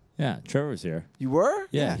episode. Yeah, Trevor was here. You were?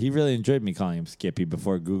 Yeah, he really enjoyed me calling him Skippy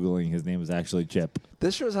before Googling his name was actually Chip.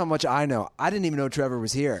 This shows how much I know. I didn't even know Trevor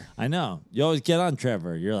was here. I know. You always get on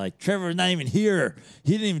Trevor. You're like, Trevor's not even here.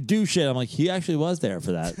 He didn't even do shit. I'm like, he actually was there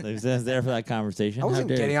for that. He was there for that conversation. I wasn't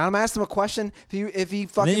getting on him. I asked him a question. If he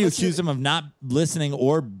fucking. And then you listened- accused him of not listening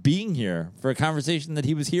or being here for a conversation that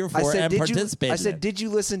he was here for and participated I said, in. did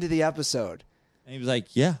you listen to the episode? And he was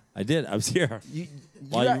like, yeah, I did. I was here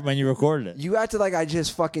act- when you recorded it. You acted like I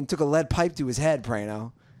just fucking took a lead pipe to his head,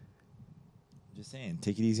 Prano. Just saying,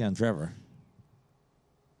 take it easy on Trevor.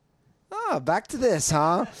 Oh, back to this,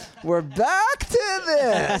 huh? We're back to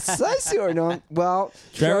this. I see what we're doing. Well,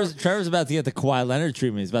 Trevor's about to get the Kawhi Leonard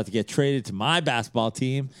treatment. He's about to get traded to my basketball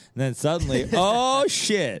team. And then suddenly, oh,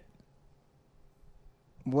 shit.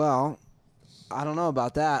 Well, I don't know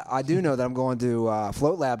about that. I do know that I'm going to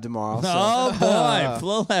Float Lab tomorrow. So. Oh, boy.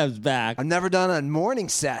 Flow Lab's back. I've never done a morning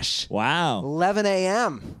sesh. Wow. 11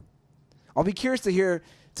 a.m. I'll be curious to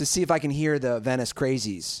see if I can hear the Venice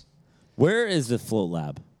Crazies. Where is the Float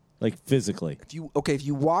Lab? Like, physically? If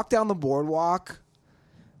you walk down the boardwalk,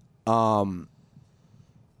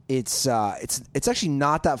 it's actually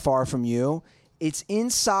not that far from you. It's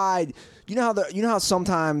inside. You know how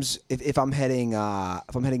sometimes if I'm heading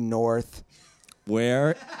north.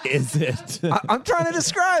 Where is it? I'm trying to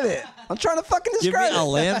describe it. I'm trying to fucking Give me describe a it.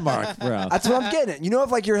 landmark, bro. That's what I'm getting at. You know,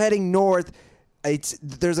 if like you're heading north,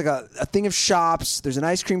 there's like a thing of shops. There's an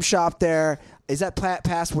ice cream shop there. Is that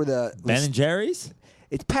past where the Ben and Jerry's?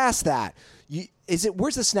 It's past that.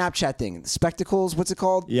 Where's the Snapchat thing? Spectacles? What's it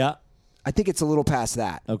called? Yeah. I think it's a little past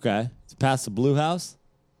that. Okay. It's past the Blue House?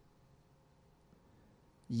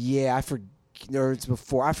 Yeah, or it's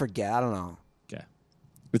before. I forget. I don't know. Okay.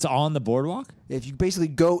 It's on the boardwalk? If you basically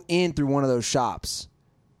go in through one of those shops,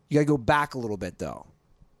 you got to go back a little bit, though.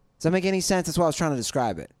 Does that make any sense? That's why I was trying to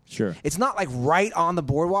describe it. Sure. It's not like right on the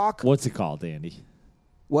boardwalk. What's it called, Andy?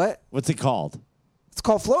 What? What's it called? It's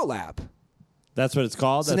called Float Lab. That's what it's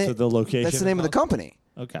called? That's what the location That's the name of the company.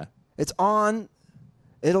 Okay. It's on.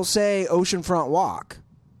 It'll say Oceanfront Walk,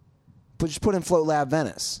 but just put in Float Lab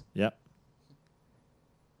Venice. Yep.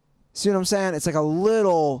 See what I'm saying? It's like a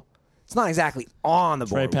little. It's not exactly on the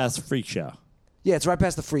It's boardwalk. right past the Freak Show. Yeah, it's right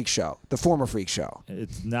past the Freak Show, the former Freak Show.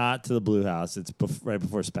 It's not to the Blue House. It's right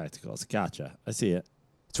before Spectacles. Gotcha. I see it.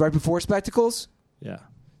 It's right before Spectacles. Yeah.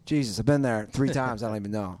 Jesus, I've been there 3 times. I don't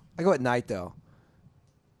even know. I go at night though.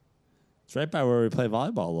 It's right by where we play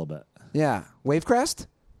volleyball a little bit. Yeah, Wavecrest.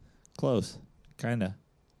 Close. Kind of.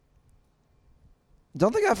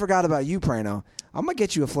 Don't think I forgot about you, Prano. I'm gonna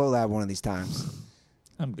get you a Float Lab one of these times.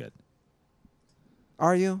 I'm good.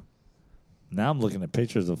 Are you? Now I'm looking at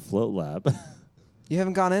pictures of Float Lab. You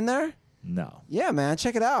haven't gone in there? No. Yeah, man,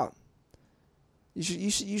 check it out. You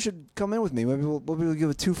should come in with me. Maybe we'll give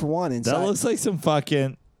a 2-for-1 inside. That looks like some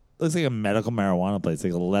fucking. Looks like a medical marijuana place.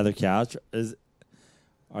 Like a leather couch.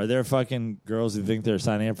 Are there fucking girls who think they're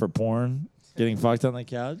signing up for porn, getting fucked on the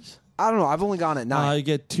couch? I don't know. I've only gone at night. You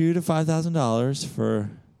get $2,000 to $5,000 for.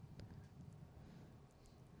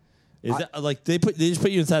 Is that like they just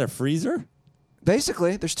put you inside a freezer?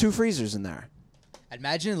 Basically, there's 2 freezers in there. I'd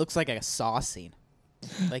imagine it looks like a Saw scene.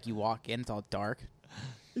 Like you walk in, it's all dark.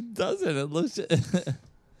 It doesn't. It looks. This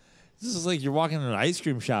is like you're walking in an ice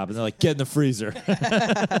cream shop and they're like, get in the freezer.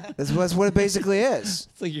 That's what it basically is.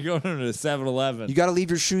 It's like you're going into a 7-Eleven. You got to leave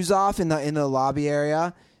your shoes off in the lobby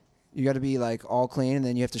area. You got to be like all clean, and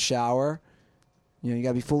then you have to shower. You got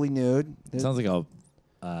to be fully nude. Sounds like a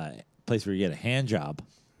place where you get a hand job.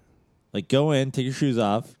 Like go in, take your shoes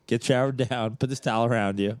off, get showered down, put this towel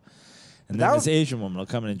around you, and then this Asian woman will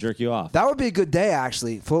come in and jerk you off. That would be a good day,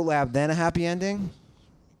 actually. Float Lab, then a happy ending.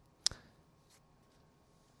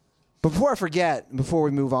 But before I forget, before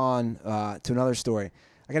we move on to another story,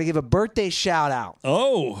 I got to give a birthday shout out.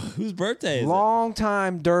 Oh, whose birthday is it?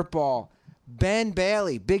 Long-time dirtball, Ben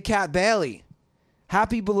Bailey, Big Cat Bailey.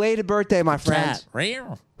 Happy belated birthday, my friend. Cat.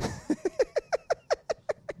 Rear.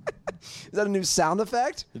 Is that a new sound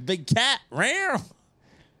effect? The big cat. Rear.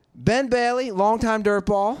 Ben Bailey, longtime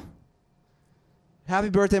dirtball. Happy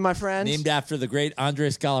birthday, my friend. Named after the great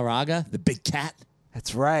Andres Galarraga, the big cat.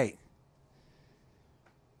 That's right.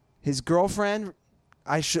 His girlfriend,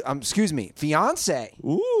 fiance.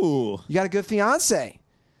 Ooh. You got a good fiance.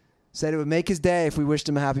 Said it would make his day if we wished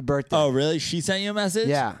him a happy birthday. Oh, really? She sent you a message?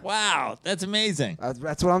 Yeah. Wow, that's amazing.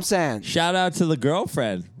 That's what I'm saying. Shout out to the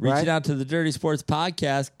girlfriend reaching Right. out to the Dirty Sports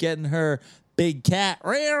Podcast, getting her big cat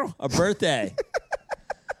a birthday.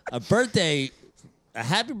 A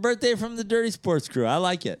happy birthday from the Dirty Sports crew. I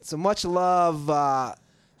like it. So much love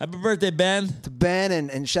Happy birthday, Ben. to Ben,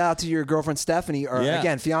 and shout out to your girlfriend Stephanie, or Yeah.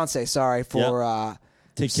 again, fiance, sorry, for,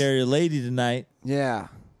 Take care of your lady tonight. yeah.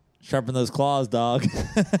 Sharpen those claws, dog.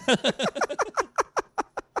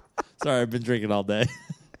 Sorry, I've been drinking all day.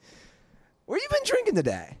 Where you been drinking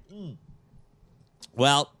today?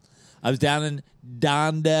 Well, I was down in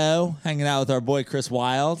Dondo hanging out with our boy Chris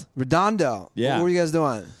Wilde. Redondo. Yeah. What were you guys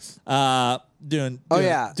doing? Doing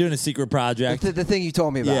a secret project. The thing you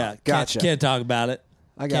told me about. Yeah, Gotcha. Can't talk about it.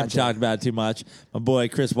 I Can't gotcha. talk about it too much. My boy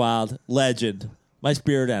Chris Wilde, legend, my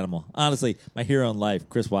spirit animal. Honestly, my hero in life,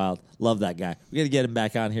 Chris Wilde. Love that guy. We got to get him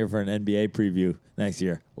back on here for an NBA preview next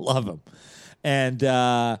year. Love him. And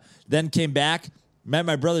then came back, met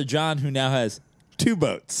my brother John, who now has 2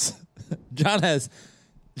 boats. John is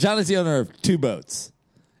the owner of 2 boats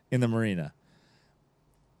in the marina.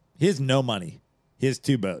 He has no money. He has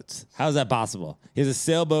 2 boats. How is that possible? He has a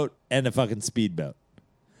sailboat and a fucking speedboat.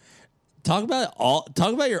 Talk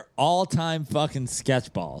about your all-time fucking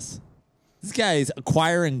sketch balls. This guy is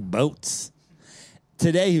acquiring boats.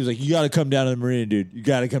 Today he was like, "You got to come down to the marina, dude. You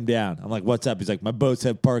got to come down." I'm like, "What's up?" He's like, "My boats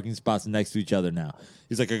have parking spots next to each other now."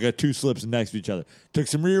 He's like, "I got 2 slips next to each other. Took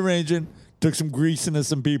some rearranging, took some grease into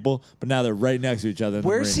some people, but now they're right next to each other."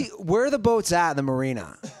 Where are the boats at in the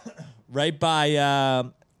marina? Right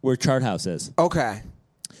by where Chart House is. Okay.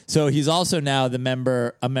 So he's also now a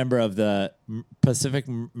member of the Pacific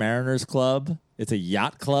Mariners Club. It's a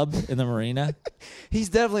yacht club in the marina. He's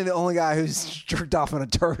definitely the only guy who's jerked off on a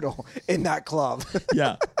turtle in that club.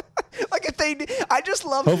 Yeah. Like I just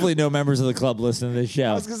love. Hopefully, no members of the club listen to this show.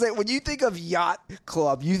 I was gonna say, when you think of yacht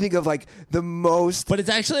club, you think of like the most. But it's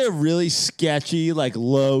actually a really sketchy, like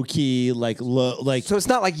low key, like. So it's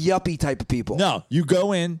not like yuppie type of people. No, you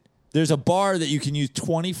go in. There's a bar that you can use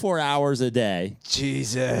 24 hours a day.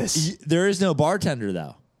 Jesus. There is no bartender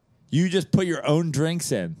though. You just put your own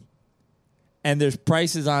drinks in, and there's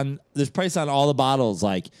price on all the bottles.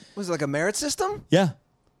 Like, Was it like a merit system? yeah,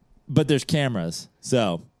 but there's cameras,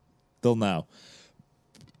 so they'll know.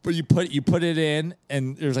 But you put it in,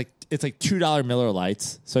 and it's like $2 Miller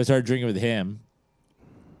Lights. So I started drinking with him.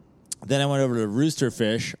 Then I went over to Rooster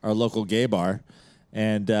Fish, our local gay bar,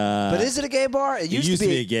 and But is it a gay bar? It used to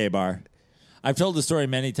be a gay bar. I've told the story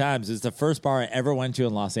many times. It's the first bar I ever went to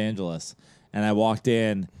in Los Angeles, and I walked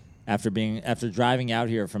in after driving out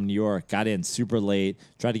here from New York. Got in super late.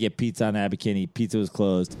 Tried to get pizza on Abercrombie. Pizza was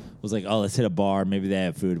closed. Was like, "Oh, let's hit a bar. Maybe they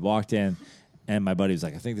have food." Walked in. And my buddy was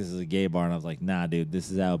like, "I think this is a gay bar." And I was like, "Nah, dude, this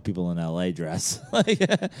is how people in LA dress."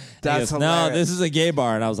 That's no, hilarious. this is a gay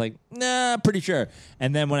bar. And I was like, "Nah, pretty sure."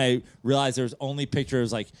 And then when I realized there was only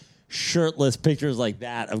pictures, like shirtless pictures like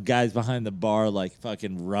that of guys behind the bar, like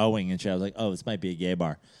fucking rowing and shit, I was like, "Oh, this might be a gay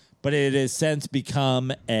bar." But it has since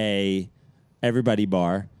become a everybody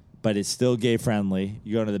bar, but it's still gay friendly.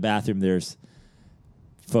 You go into the bathroom, there's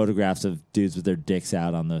photographs of dudes with their dicks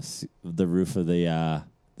out on the roof of the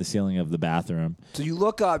ceiling of the bathroom. So you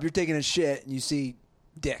look up, you're taking a shit, and you see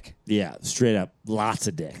dick. Yeah, straight up, lots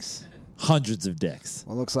of dicks, hundreds of dicks.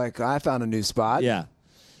 Well, looks like I found a new spot. Yeah.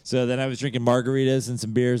 So then I was drinking margaritas and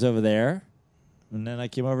some beers over there, and then I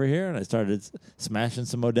came over here and I started smashing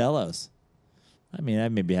some Modelo's. I mean, I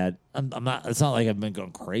maybe had. I'm not. It's not like I've been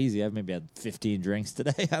going crazy. I've maybe had 15 drinks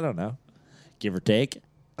today. I don't know, give or take.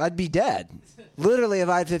 I'd be dead. Literally, if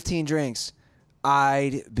I had 15 drinks,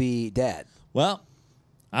 I'd be dead. Well,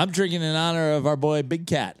 I'm drinking in honor of our boy Big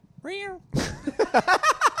Cat.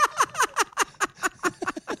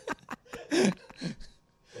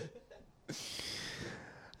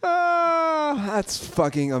 That's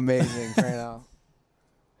fucking amazing right now.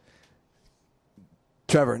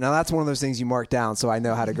 Trevor, now that's one of those things you mark down so I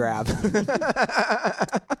know how to grab.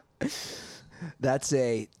 That's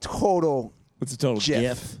a total What's a total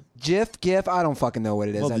GIF? GIF, I don't fucking know what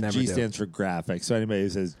it is. Well, I the never G do. stands for graphic, so anybody who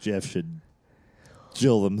says GIF should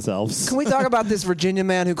jill themselves. Can we talk about this Virginia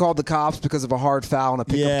man who called the cops because of a hard foul in a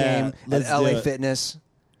pickup Yeah, game let's at do LA it. Fitness?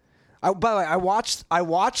 By the way, I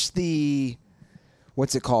watched the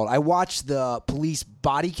what's it called? I watched the police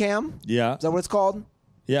body cam. Yeah. Is that what it's called?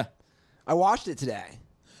 Yeah. I watched it today.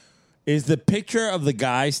 Is the picture of the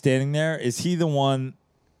guy standing there, is he the one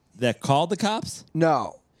that called the cops?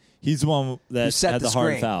 No. He's the one that set had the the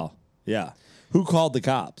hard screen. foul. Yeah. Who called the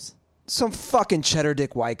cops? Some fucking cheddar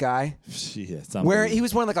dick white guy. Shit, it's Where unbelievable. he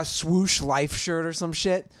was wearing like a swoosh life shirt or some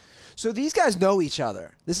shit. So these guys know each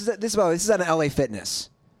other. This is at an LA Fitness,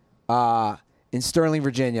 in Sterling,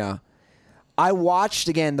 Virginia. I watched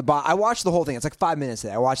again I watched the whole thing. It's like 5 minutes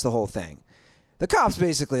today. I watched the whole thing. The cops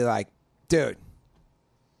basically like, dude,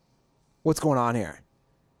 what's going on here?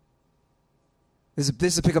 This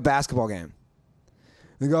is a pickup basketball game.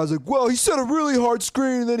 The guy's like, well, he set a really hard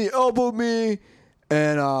screen and then he elbowed me,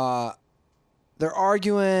 and they're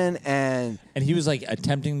arguing and. And he was like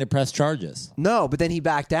attempting to press charges. No, but then he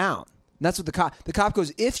backed down. And that's what the cop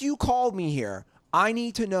goes, if you called me here, I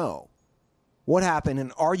need to know what happened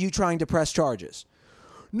and are you trying to press charges?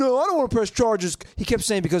 No, I don't want to press charges. He kept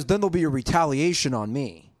saying, because then there'll be a retaliation on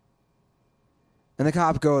me. And the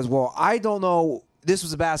cop goes, well, I don't know. This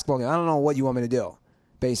was a basketball game. I don't know what you want me to do,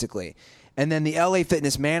 basically. And then the LA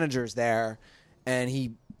Fitness manager's there,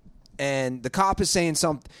 and the cop is saying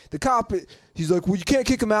something. The cop, he's like, well, you can't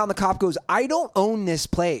kick him out. And the cop goes, I don't own this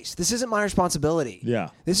place. This isn't my responsibility. Yeah.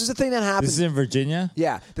 This is the thing that happens. This is in Virginia?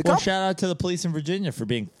 Yeah. Well, shout out to the police in Virginia for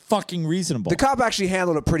being fucking reasonable. The cop actually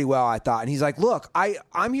handled it pretty well, I thought. And he's like, look,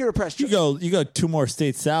 I'm here to press You go 2 more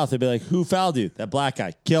states south, they'd be like, who fouled you? That black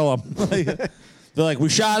guy. Kill him. They're like, we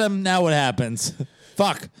shot him, now what happens?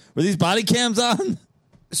 Fuck. Were these body cams on?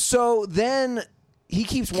 So then he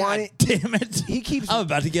keeps whining. Damn it. I'm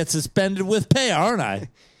about to get suspended with pay, aren't I?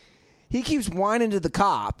 He keeps whining to the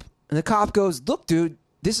cop, and the cop goes, look, dude,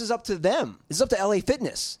 this is up to them. This is up to LA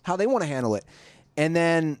Fitness, how they want to handle it. And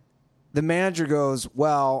then the manager goes,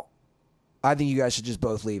 well, I think you guys should just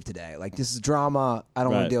both leave today. Like, this is drama. I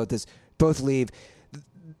don't want to deal with this. Both leave.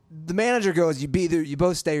 The manager goes, you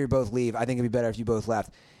both stay or you both leave. I think it'd be better if you both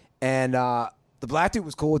left. And the black dude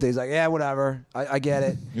was cool with it. He's like, yeah, whatever. I get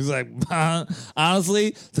it. He's like,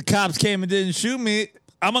 honestly, the cops came and didn't shoot me.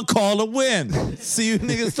 I'm going to call it a win. See you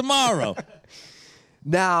niggas tomorrow.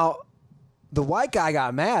 Now, the white guy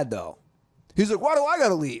got mad, though. He's like, why do I got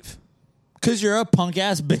to leave? Because you're a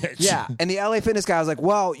punk-ass bitch. Yeah, and the LA Fitness guy was like,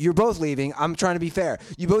 well, you're both leaving. I'm trying to be fair.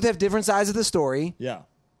 You both have different sides of the story. Yeah.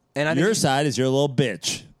 And I Your side is your little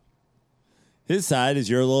bitch. His side is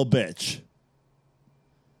your little bitch.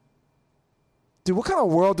 Dude, what kind of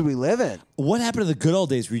world do we live in? What happened to the good old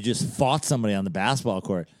days where you just fought somebody on the basketball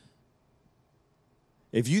court?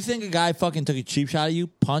 If you think a guy fucking took a cheap shot at you,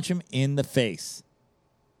 punch him in the face.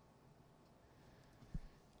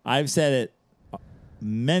 I've said it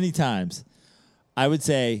many times. I would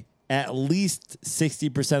say at least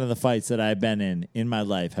 60% of the fights that I've been in my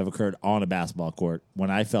life have occurred on a basketball court when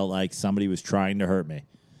I felt like somebody was trying to hurt me.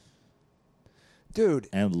 Dude.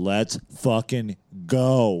 And let's fucking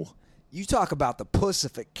go. You talk about the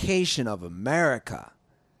pussification of America.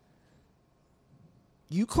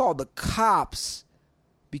 You called the cops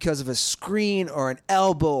because of a screen or an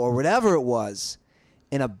elbow or whatever it was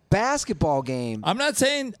in a basketball game. I'm not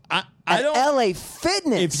saying I at don't. LA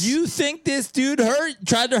Fitness. If you think this dude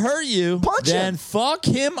tried to hurt you, punch then him. Fuck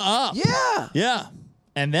him up. Yeah. Yeah.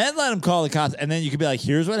 And then let him call the cops. And then you could be like,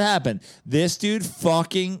 here's what happened. This dude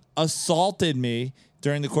fucking assaulted me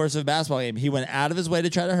during the course of a basketball game. He went out of his way to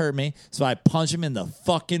try to hurt me, so I punched him in the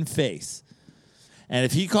fucking face. And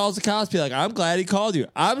if he calls the cops, be like, I'm glad he called you.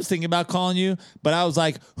 I was thinking about calling you, but I was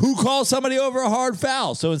like, who calls somebody over a hard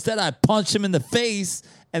foul? So instead I punched him in the face,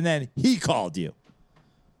 and then he called you.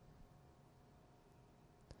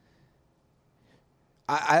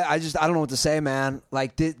 I don't know what to say, man.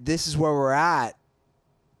 Like, this is where we're at.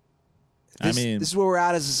 This is where we're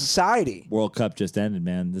at as a society. World Cup just ended,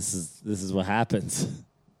 man. This is what happens.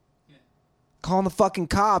 Calling the fucking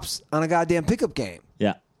cops on a goddamn pickup game.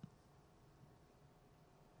 Yeah.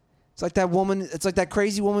 It's like that woman. It's like that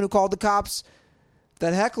crazy woman who called the cops,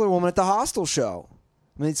 that heckler woman at the Hostel show.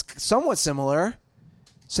 I mean, it's somewhat similar.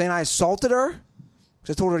 Saying I assaulted her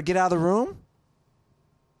because I told her to get out of the room.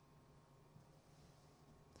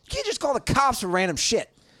 You can't just call the cops for random shit.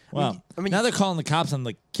 Well, I mean, now they're calling the cops on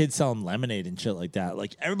like kids selling lemonade and shit like that.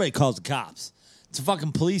 Like everybody calls the cops. It's a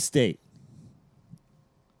fucking police state.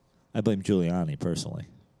 I blame Giuliani personally.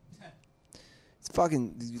 it's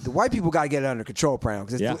fucking the white people got to get it under control, Prano,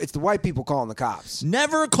 because it's the white people calling the cops.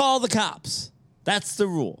 Never call the cops. That's the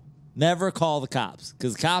rule. Never call the cops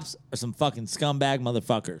because the cops are some fucking scumbag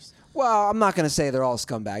motherfuckers. Well, I'm not going to say they're all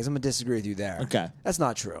scumbags. I'm going to disagree with you there. Okay, that's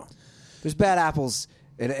not true. There's bad apples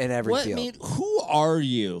in every field. I mean, who are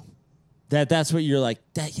you? That's what you're like.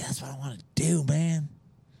 That's what I want to do, man.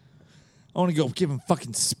 I want to go giving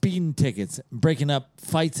fucking speeding tickets and breaking up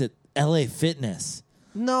fights at LA Fitness.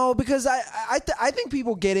 No, because I think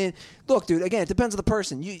people get in. Look, dude. Again, it depends on the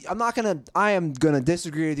person. I am gonna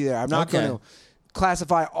disagree with you there. I'm not going to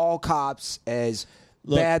classify all cops as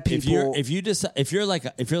bad people. If you're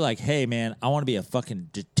like, hey man, I want to be a fucking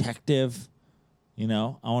detective. You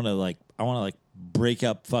know, I want to break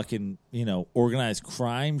up fucking, organized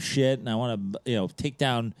crime shit, and I want to, take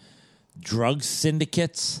down drug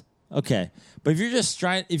syndicates. Okay. But if you're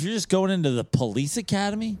just going into the police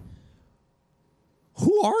academy,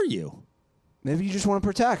 who are you? Maybe you just want to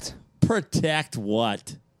protect. Protect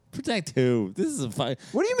what? Protect who? This is a What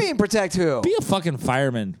do you mean protect who? Be a fucking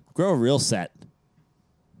fireman. Grow a real set.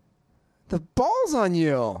 The ball's on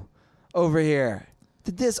you over here.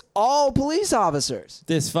 to diss all police officers.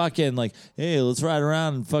 This fucking like, hey, let's ride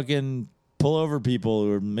around and fucking pull over people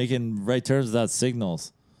who are making right turns without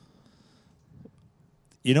signals.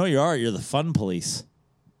 You know what you are? You're the fun police.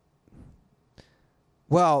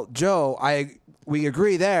 Well, Joe, we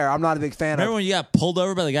agree there. I'm not a big fan Remember of. when you got pulled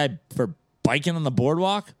over by the guy for biking on the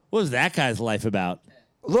boardwalk? What was that guy's life about?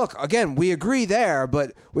 Look, again, we agree there,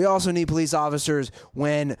 but we also need police officers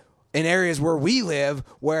when in areas where we live,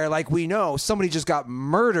 where like we know somebody just got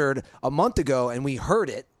murdered a month ago and we heard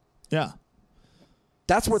it. Yeah.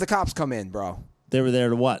 That's where the cops come in, bro. They were there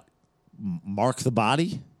to what? Mark the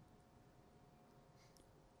body?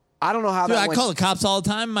 I don't know how Dude, that I went. call the cops all the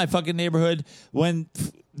time in my fucking neighborhood when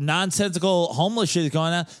nonsensical homeless shit is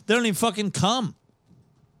going on. They don't even fucking come.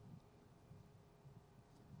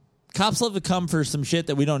 Cops love to come for some shit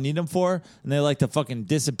that we don't need them for, and they like to fucking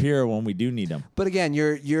disappear when we do need them. But again,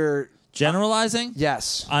 you're Generalizing?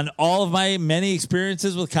 yes. On all of my many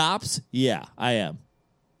experiences with cops? Yeah, I am.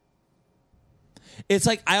 It's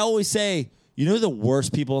like I always say, you know who the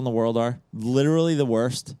worst people in the world are? Literally the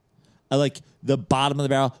worst. I like the bottom of the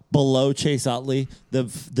barrel, below Chase Utley, the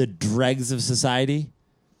dregs of society.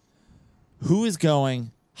 Who is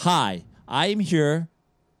going, hi, I am here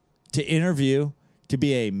to interview to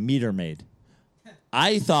be a meter maid.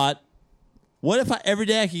 I thought, what if every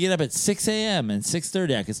day I could get up at 6 a.m. and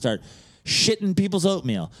 6:30 I could start shitting people's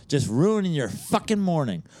oatmeal, just ruining your fucking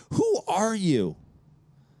morning. Who are you?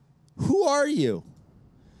 Who are you?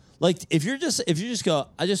 Like, if you just go,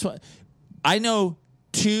 I know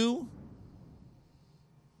two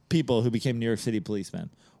people who became New York City policemen.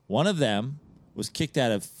 One of them was kicked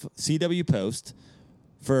out of CW Post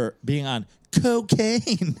for being on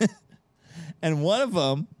cocaine. And one of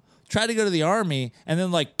them tried to go to the army and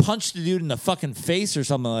then like punched a dude in the fucking face or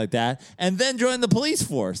something like that and then joined the police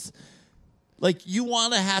force. Like, you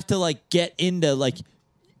want to have to like get into like,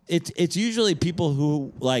 it's usually people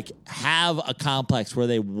who like have a complex where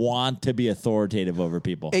they want to be authoritative over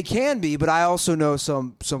people. It can be, but I also know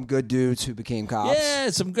some good dudes who became cops. Yeah,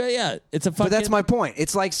 some good. Yeah, it's a fucking. But that's my point.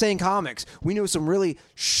 It's like saying comics. We know some really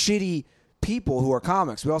shitty people who are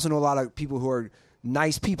comics. We also know a lot of people who are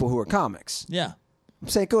nice people who are comics. Yeah, I'm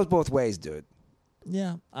saying it goes both ways, dude.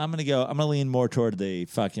 yeah. I'm gonna lean more toward the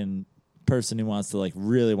fucking person who wants to like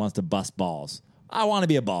really wants to bust balls. I want to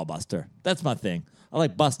be a ball buster. That's my thing. I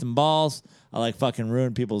like busting balls. I like fucking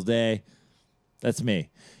ruining people's day. That's me.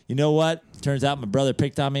 You know what? Turns out my brother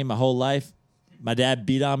picked on me my whole life. My dad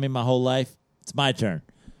beat on me my whole life. It's my turn.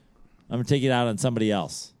 I'm going to take it out on somebody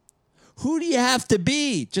else. Who do you have to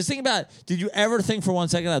be? Just think about it. Did you ever think for 1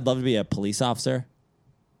 second I'd love to be a police officer?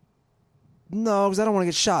 No, because I don't want to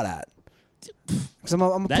get shot at. Because I'm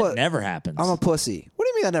a That never happens. I'm a pussy. What do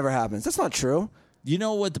you mean that never happens? That's not true. You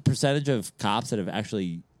know what the percentage of cops that have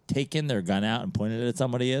actually taken their gun out and pointed it at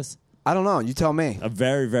somebody is? I don't know. You tell me. A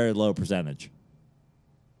very, very low percentage.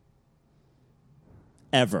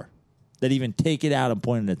 Ever. That even take it out and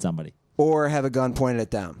point it at somebody. Or have a gun pointed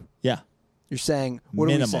at them. Yeah. You're saying, what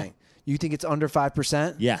Minimal. are we saying? You think it's under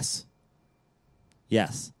 5%? Yes.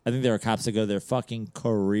 Yes. I think there are cops that go their fucking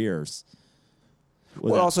careers.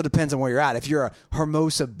 Well, it also depends on where you're at. If you're a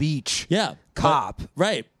Hermosa Beach yeah, cop, but-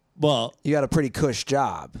 right. Well, you got a pretty cush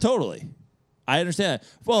job. totally. I understand.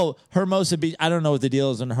 Well, Hermosa Beach, I don't know what the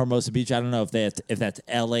deal is in Hermosa Beach. I don't know if that's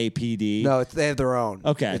LAPD. No, they have their own.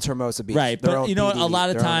 Okay. It's Hermosa Beach. Right. Their But own you know what? PD, A lot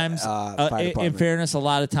of their own, times, fire in department. fairness, a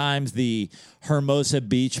lot of times the Hermosa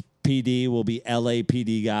Beach PD will be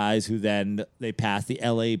LAPD guys who then they pass the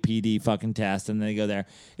LAPD fucking test and they go there.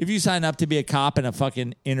 If you sign up to be a cop in a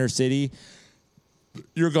fucking inner city,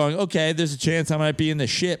 you're going, okay, there's a chance I might be in the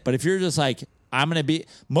shit. But if you're just like, I'm going to be,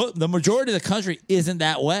 the majority of the country isn't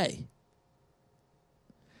that way.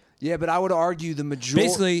 Yeah, but I would argue the majority.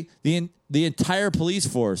 Basically, the entire police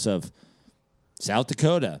force of South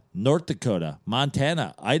Dakota, North Dakota,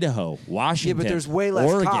 Montana, Idaho, Yeah, Washington, but there's way less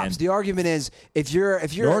Oregon, cops. The argument is if you're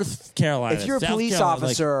North Carolina, if you're a South police Carolina,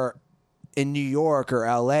 officer in New York or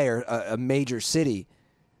LA or a major city,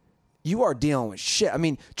 you are dealing with shit. I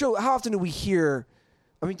mean, Joe, how often do we hear?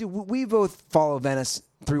 I mean, dude, we both follow Venice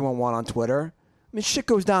 311 on Twitter. I mean, shit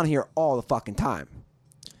goes down here all the fucking time.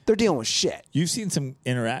 They're dealing with shit. You've seen some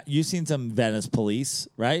Venice police,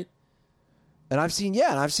 right? And I've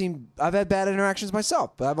had bad interactions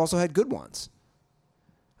myself, but I've also had good ones.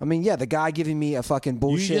 I mean, yeah, the guy giving me a fucking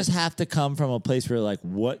bullshit. You just have to come from a place where like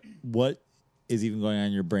what is even going on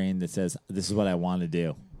in your brain that says this is what I want to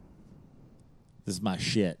do. This is my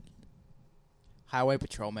shit. Highway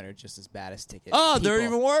patrolmen are just as bad as ticket. Oh, they're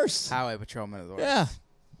people. even worse. Highway patrolmen are the worst. Yeah.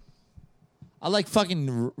 I like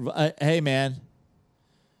fucking. Hey, man.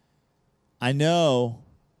 I know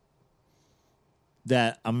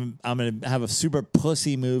that I'm gonna have a super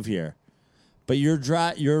pussy move here, but you're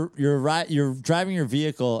driving your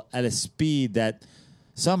vehicle at a speed that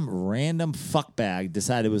some random fuckbag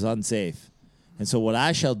decided was unsafe, and so what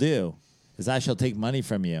I shall do is I shall take money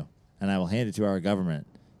from you and I will hand it to our government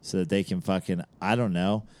so that they can fucking, I don't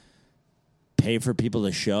know, pay for people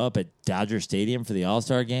to show up at Dodger Stadium for the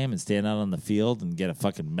All-Star game and stand out on the field and get a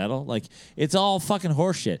fucking medal. Like, it's all fucking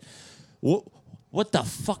horseshit. What the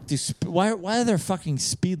fuck why are there fucking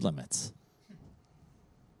speed limits?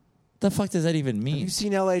 The fuck does that even mean? Have you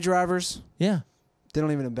seen LA drivers? Yeah. They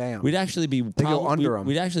don't even obey them. We'd actually be go under 'em.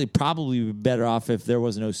 We'd actually probably be better off if there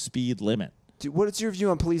was no speed limit. Dude, what's your view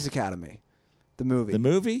on Police Academy? The movie. The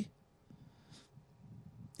movie?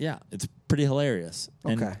 Yeah, it's pretty hilarious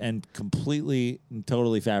Okay. and completely and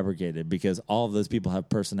totally fabricated because all of those people have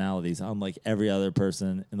personalities, unlike every other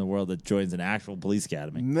person in the world that joins an actual police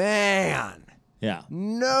academy. Man. Yeah.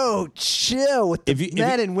 No, chill with the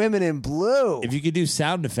men and women in blue. If you could do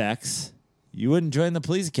sound effects, you wouldn't join the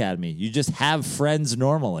police academy. You just have friends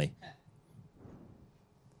normally.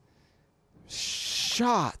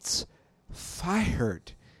 Shots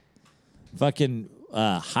fired. Fucking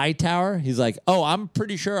Hightower, he's like, oh, I'm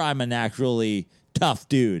pretty sure I'm a naturally tough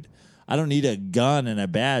dude. I don't need a gun and a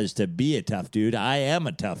badge to be a tough dude. I am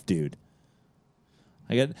a tough dude.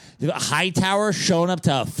 I got Hightower showing up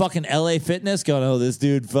to a fucking LA Fitness going, oh, this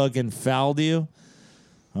dude fucking fouled you?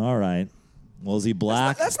 All right. Well, is he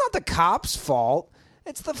black? That's not the cop's fault.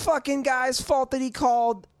 It's the fucking guy's fault that he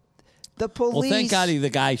called the police. Well, thank God the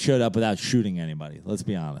guy showed up without shooting anybody. Let's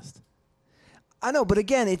be honest. I know, but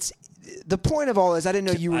again, it's the point of all this. I didn't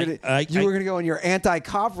know you were gonna go on your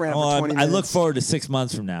anti-cop rant for 20 minutes. I look forward to 6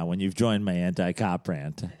 months from now when you've joined my anti-cop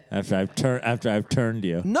rant after I've turned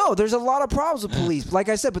you. No, there's a lot of problems with police, like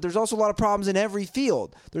I said, but there's also a lot of problems in every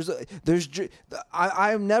field.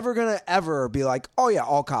 I'm never gonna ever be like, oh yeah,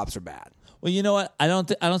 all cops are bad. Well, you know what? I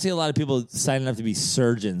don't see a lot of people signing up to be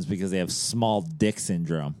surgeons because they have small dick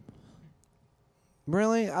syndrome.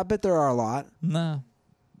 Really? I bet there are a lot. No.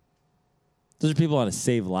 Those are people who want to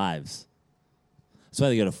save lives. That's why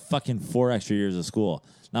they go to fucking 4 extra years of school.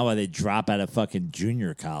 Not why they drop out of fucking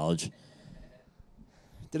junior college.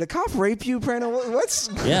 Did a cop rape you, Prano?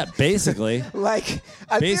 What's Yeah, basically. like?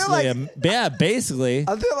 I basically, basically.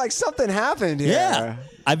 I feel like something happened here. Yeah,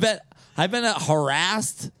 I bet I've been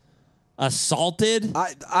harassed, assaulted.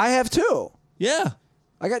 I have too. Yeah,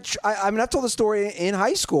 I mean, I've told the story in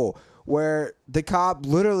high school where the cop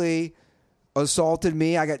literally assaulted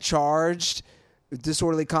me. I got charged.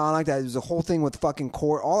 Disorderly conduct. That was a whole thing with fucking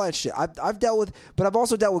court. All that shit. I've dealt with, but I've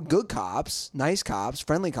also dealt with good cops, nice cops,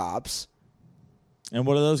 friendly cops. And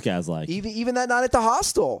what are those guys like? Even that night at the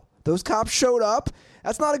hostel, those cops showed up.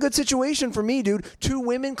 That's not a good situation for me, dude. 2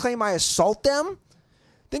 women claim I assault them.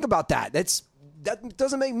 Think about that. That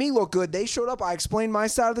doesn't make me look good. They showed up. I explained my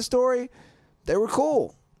side of the story. They were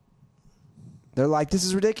cool. They're like, this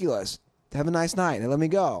is ridiculous. Have a nice night. They let me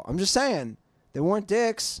go. I'm just saying. They weren't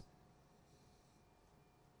dicks.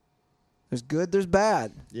 There's good, there's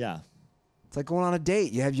bad. Yeah. It's like going on a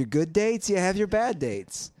date. You have your good dates, you have your bad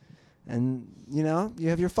dates. And, you know, you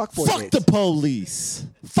have your fuckboy dates. Fuck the police.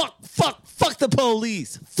 Fuck the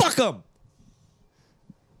police. Fuck them.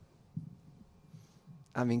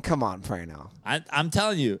 I mean, come on, Prano. I'm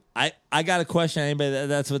telling you, I got to question anybody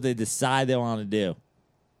that's what they decide they want to do.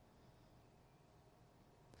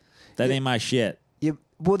 That ain't my shit.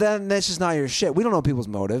 Well, then that's just not your shit. We don't know people's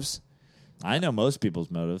motives. I know most people's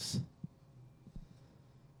motives.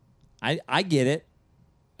 I get it.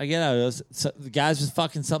 I get how it is. So, the guy's just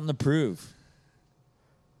fucking something to prove.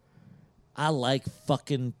 I like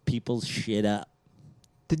fucking people's shit up.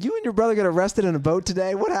 Did you and your brother get arrested in a boat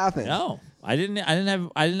today? What happened? No, I didn't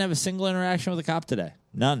have a single interaction with a cop today.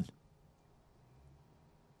 None.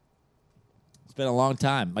 It's been a long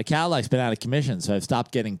time. My Cadillac's been out of commission, so I've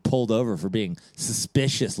stopped getting pulled over for being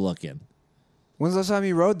suspicious looking. When's the last time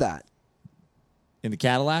you rode that? In the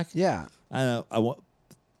Cadillac? Yeah. I don't know.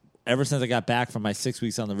 Ever since I got back from my 6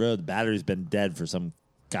 weeks on the road, the battery's been dead for some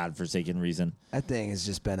godforsaken reason. That thing has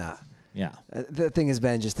just been Yeah. that thing has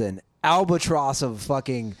been just an albatross of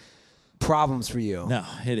fucking problems for you. No,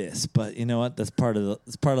 it is. But you know what? That's part of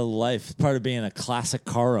the life. It's part of being a classic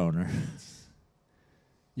car owner.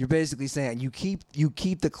 You're basically saying you keep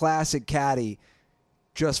the classic Caddy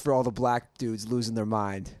just for all the black dudes losing their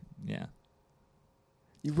mind. Yeah.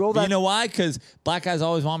 You roll that. You know why? Because black guys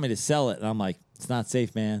always want me to sell it, and I'm like, it's not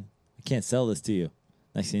safe, man. I can't sell this to you.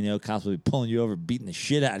 Next thing you know, cops will be pulling you over, beating the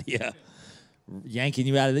shit out of you, yanking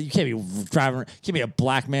you out of it. You can't be driving. Can't be a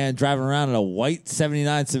black man driving around in a white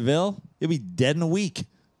 '79 Seville. You'll be dead in a week.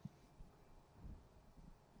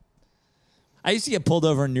 I used to get pulled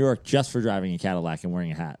over in New York just for driving a Cadillac and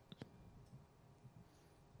wearing a hat.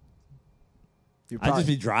 I'd just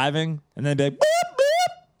be driving and then be like, boop,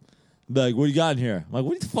 boop. Be like, what do you got in here? I'm like,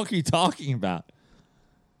 what the fuck are you talking about?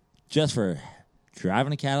 Just for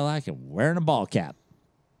driving a Cadillac and wearing a ball cap.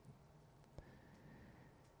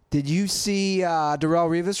 Did you see Darrelle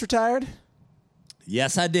Revis retired?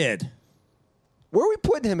 Yes, I did. Where are we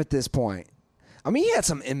putting him at this point? I mean, he had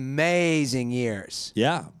some amazing years.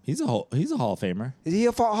 Yeah, he's a Hall of Famer. Is he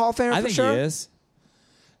a Hall of Famer I for think sure? he is.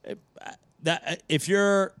 If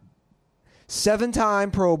you're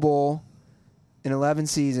 7-time Pro Bowl in 11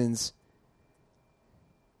 seasons.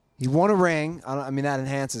 He won a ring. I mean, that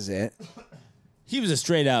enhances it. He was a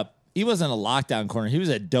straight up. He wasn't a lockdown corner. He was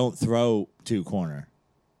a don't throw to corner.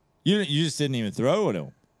 You just didn't even throw at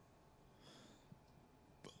him.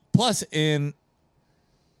 Plus, in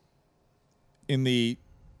the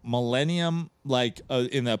millennium, like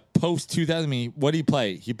in the post 2000, I mean, what did he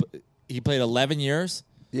play? He played 11 years.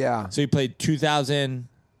 Yeah. So he played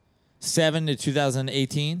 2007 to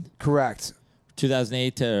 2018. Correct.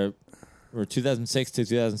 2008 to or 2006 to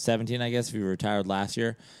 2017, I guess, if he retired last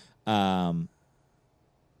year. The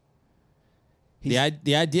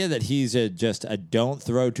idea that he's just a don't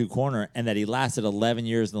throw to corner and that he lasted 11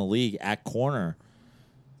 years in the league at corner.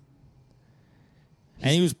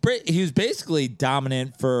 And he was basically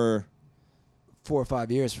dominant for 4 or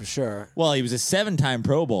 5 years for sure. Well, he was a 7-time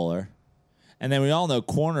Pro Bowler. And then we all know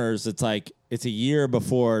corners, it's like it's a year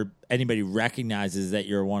before anybody recognizes that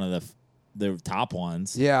you're one of the top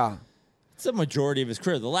ones. Yeah. It's the majority of his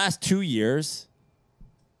career. The last 2 years,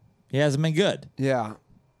 he hasn't been good. Yeah.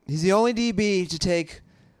 He's the only DB to take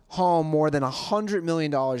home more than $100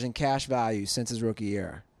 million in cash value since his rookie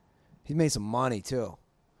year. He made some money too.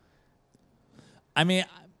 I mean,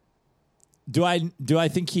 do I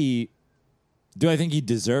think he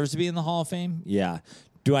deserves to be in the Hall of Fame? Yeah.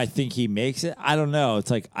 Do I think he makes it? I don't know.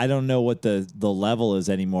 It's like I don't know what the level is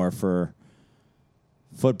anymore for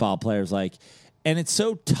football players. Like, and it's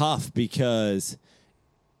so tough because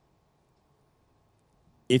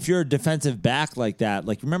if you're a defensive back like that,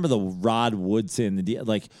 like remember the Rod Woodson,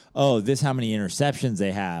 like, oh, this is how many interceptions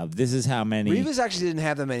they have. This is how many. Revis actually didn't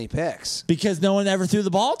have that many picks. Because no one ever threw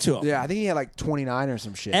the ball to him. Yeah, I think he had like 29 or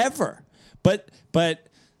some shit. Ever. But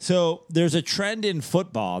so there's a trend in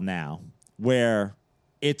football now where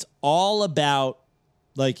it's all about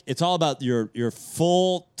your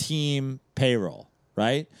full team payroll,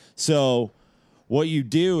 right? So what you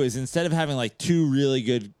do is instead of having like two really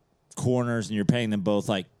good corners and you're paying them both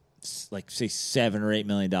like say $7 or $8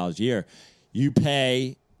 million a year, you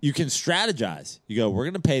can strategize. You go, we're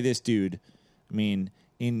going to pay this dude. I mean,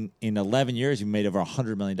 in 11 years, you made over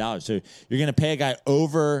 $100 million. So you're going to pay a guy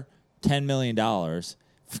over $10 million.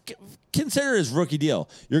 Consider his rookie deal.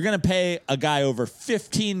 You're going to pay a guy over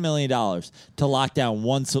 $15 million to lock down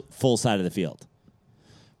one full side of the field.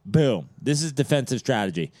 Boom. This is defensive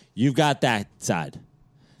strategy. You've got that side.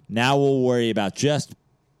 Now we'll worry about just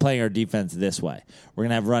playing our defense this way. We're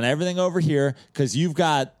going to run everything over here because you've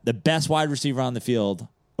got the best wide receiver on the field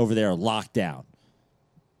over there locked down.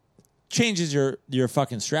 Changes your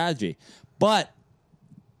fucking strategy. But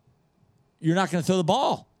you're not going to throw the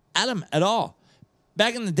ball at him at all.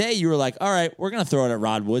 Back in the day, you were like, all right, we're going to throw it at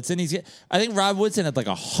Rod Woodson. I think Rod Woodson had like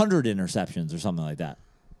 100 interceptions or something like that.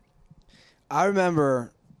 I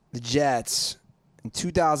remember the Jets in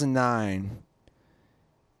 2009.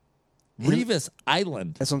 Revis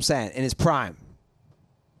Island. That's what I'm saying. In his prime.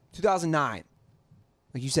 2009.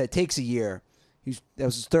 Like you said, it takes a year. That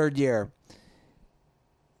was his third year.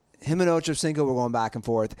 Him and Ocho Cinco were going back and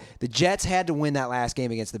forth. The Jets had to win that last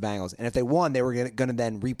game against the Bengals. And if they won, they were going to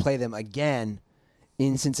then replay them again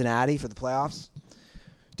in Cincinnati for the playoffs.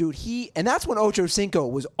 Dude, and that's when Ocho Cinco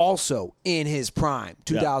was also in his prime,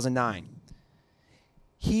 2009.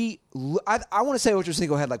 Yeah. I want to say Ocho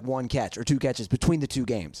Cinco had like one catch or two catches between the two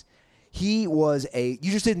games. He was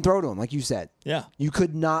you just didn't throw to him, like you said. Yeah. You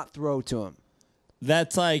could not throw to him.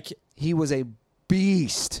 That's like. He was a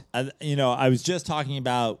beast. We were just talking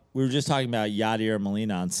about Yadier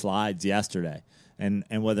Molina on Slides yesterday and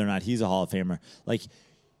whether or not he's a Hall of Famer. Like,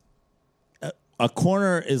 a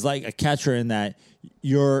corner is like a catcher in that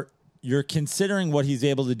you're considering what he's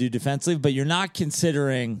able to do defensively, but you're not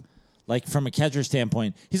considering, like, from a catcher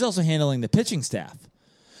standpoint, he's also handling the pitching staff.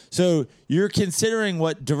 So you're considering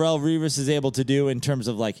what Darrelle Revis is able to do in terms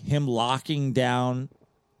of like him locking down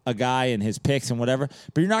a guy and his picks and whatever,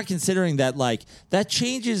 but you're not considering that like that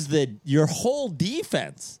changes your whole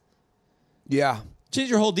defense. Yeah. Change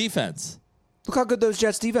your whole defense. Look how good those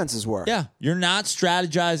Jets defenses were. Yeah. You're not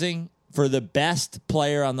strategizing for the best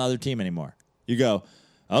player on the other team anymore. You go,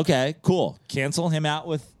 Okay, cool. Cancel him out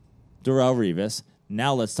with Darrelle Revis.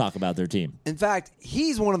 Now let's talk about their team. In fact,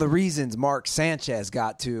 he's one of the reasons Mark Sanchez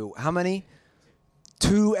got to how many?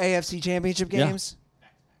 2 AFC Championship games? Yeah.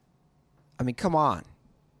 I mean, come on.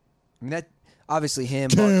 I mean, that obviously him.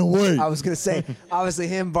 Can't wait. I was going to say, obviously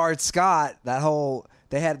him, Bart Scott, that whole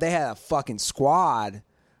they had a fucking squad,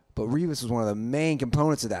 but Revis was one of the main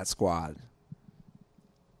components of that squad.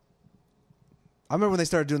 I remember when they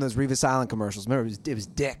started doing those Revis Island commercials. Remember, it was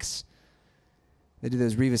Dick's. They did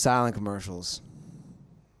those Revis Island commercials.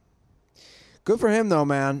 Good for him, though,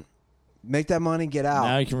 man. Make that money, get out.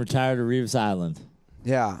 Now he can retire to Revis Island.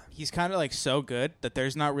 Yeah. He's kind of like so good that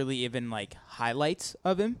there's not really even like highlights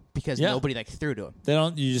of him because nobody like threw to him. They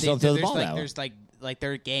don't. You just don't throw the ball like, that way. There's like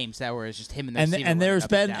there are games that where it's just him and the receiver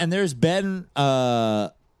and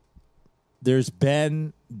there's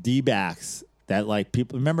been D-backs that like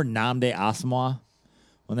people remember Nnamdi Asomugha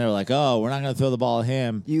when they were like, oh, we're not going to throw the ball at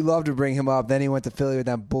him. You love to bring him up. Then he went to Philly with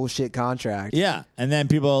that bullshit contract. Yeah, and then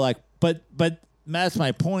people are like, but that's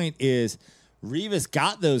my point is Revis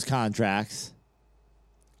got those contracts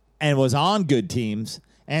and was on good teams,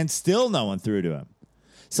 and still no one threw to him.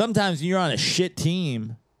 Sometimes when you're on a shit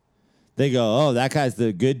team, they go, oh, that guy's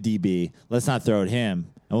the good DB. Let's not throw at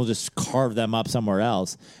him, and we'll just carve them up somewhere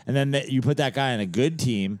else. And then you put that guy in a good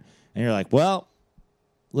team, and you're like, well,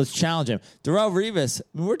 let's challenge him. Darrelle Revis, I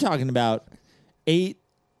mean, we're talking about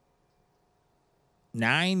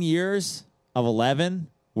 9 years of 11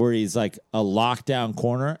 where he's like a lockdown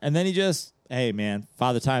corner, and then he just, hey, man,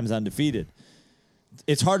 Father Time's undefeated.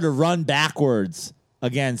 It's hard to run backwards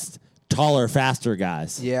against taller, faster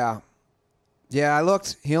guys. Yeah. Yeah, I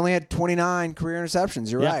looked. He only had 29 career interceptions.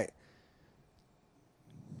 You're right.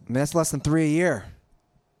 I mean, that's less than 3 a year.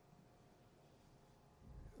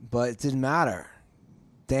 But it didn't matter.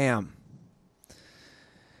 Damn.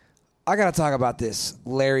 I got to talk about this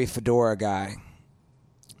Larry Fedora guy.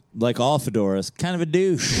 Like all fedoras, kind of a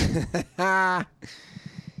douche.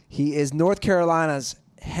 He is North Carolina's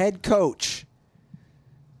head coach.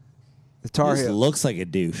 The Tar He Heels. looks like a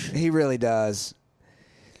douche. He really does.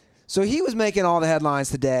 So he was making all the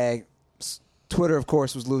headlines today. Twitter, of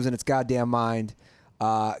course, was losing its goddamn mind.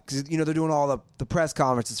 Because, they're doing all the press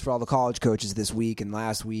conferences for all the college coaches this week and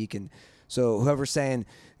last week. And so whoever's saying...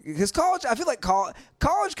 Because I feel like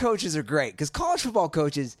college coaches are great. Because college football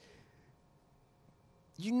coaches...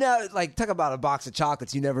 talk about a box of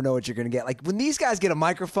chocolates. You never know what you're going to get. Like when these guys get a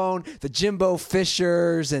microphone, the Jimbo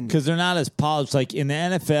Fishers and because they're not as polished. Like in the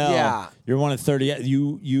NFL, you're one of 30.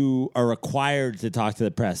 You are required to talk to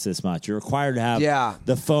the press this much. You're required to have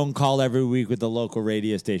the phone call every week with the local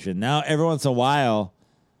radio station. Now, every once in a while,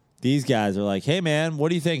 these guys are like, "Hey, man, what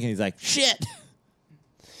do you think?" And he's like, "Shit."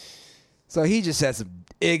 So he just said some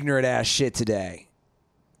ignorant ass shit today.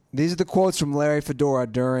 These are the quotes from Larry Fedora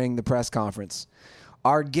during the press conference.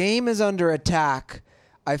 Our game is under attack.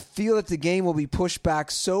 I feel that the game will be pushed back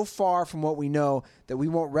so far from what we know that we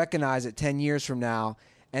won't recognize it 10 years from now.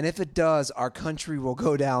 And if it does, our country will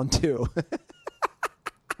go down too.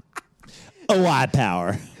 A white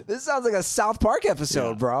power. This sounds like a South Park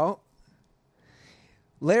episode, bro.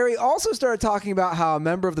 Larry also started talking about how a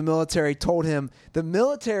member of the military told him the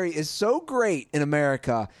military is so great in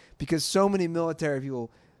America because so many military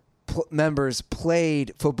members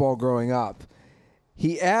played football growing up.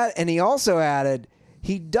 He also added,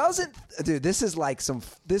 he doesn't, dude, this is like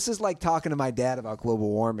talking to my dad about global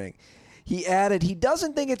warming. He added, he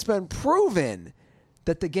doesn't think it's been proven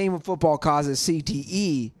that the game of football causes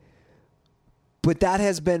CTE, but that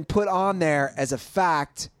has been put on there as a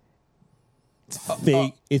fact. It's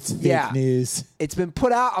fake. It's fake news. It's been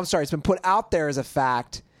put out there as a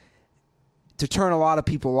fact to turn a lot of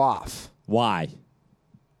people off. Why?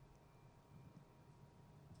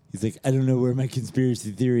 He's like, I don't know where my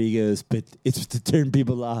conspiracy theory goes, but it's to turn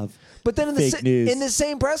people off. But then in news. In the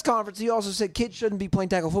same press conference, he also said kids shouldn't be playing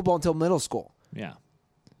tackle football until middle school. Yeah.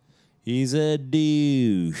 He's a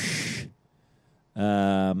douche.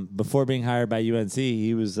 Before being hired by UNC,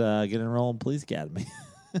 he was getting enrolled in police academy.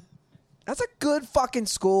 That's a good fucking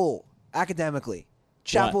school, academically.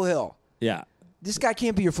 Chapel Hill. Yeah. This guy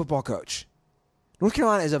can't be your football coach. North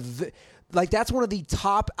Carolina is that's one of the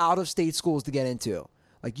top out-of-state schools to get into.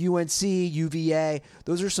 Like UNC, UVA,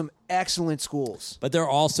 those are some excellent schools. But they're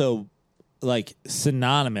also like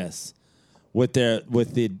synonymous with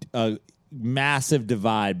the massive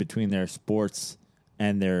divide between their sports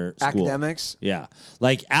and their school. Academics. Yeah,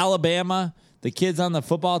 like Alabama, the kids on the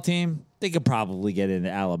football team, they could probably get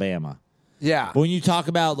into Alabama. Yeah, but when you talk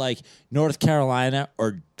about like North Carolina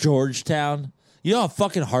or Georgetown, you know how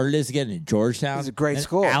fucking hard it is to get into Georgetown. It's a great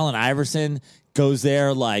school. Allen Iverson goes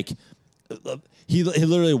there like he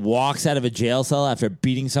literally walks out of a jail cell after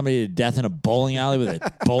beating somebody to death in a bowling alley with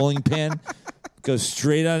a bowling pin. Goes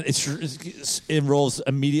straight on. It enrolls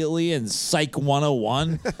immediately in Psych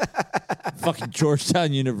 101, fucking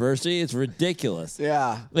Georgetown University. It's ridiculous.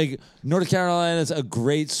 Yeah. Like, North Carolina is a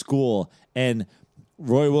great school, and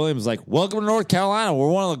Roy Williams is like, welcome to North Carolina. We're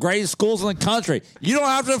one of the greatest schools in the country. You don't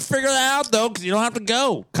have to figure that out, though, because you don't have to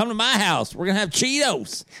go. Come to my house. We're going to have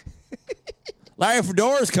Cheetos. Larry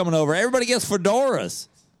Fedora's coming over. Everybody gets fedoras.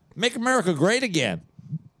 Make America great again.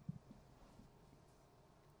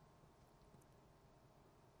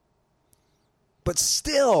 But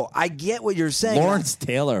still, I get what you're saying. Lawrence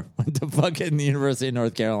Taylor went to fucking the University of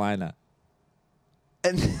North Carolina.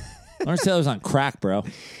 And Lawrence Taylor's on crack, bro.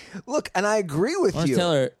 look, and I agree with Lawrence you.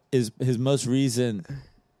 Taylor is his most recent,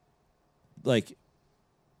 like,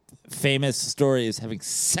 famous story is having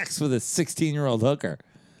sex with a 16-year-old hooker.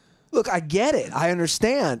 Look, I get it. I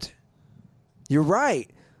understand. You're right.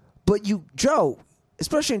 But Joe,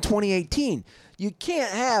 especially in 2018, you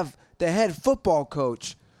can't have the head football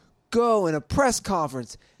coach go in a press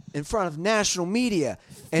conference in front of national media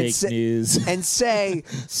and Fake news. and say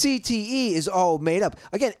CTE is all made up.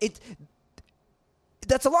 Again,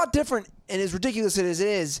 that's a lot different, and as ridiculous as it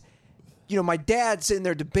is, my dad's sitting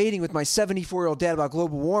there debating with my 74-year-old dad about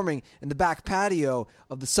global warming in the back patio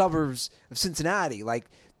of the suburbs of Cincinnati. Like,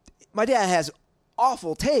 my dad has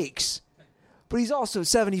awful takes, but he's also a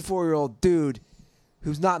 74-year-old dude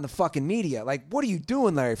who's not in the fucking media. Like, what are you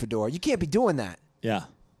doing, Larry Fedora? You can't be doing that. Yeah.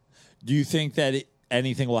 Do you think that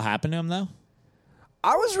anything will happen to him, though?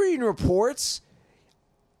 I was reading reports.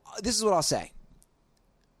 This is what I'll say.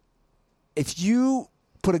 If you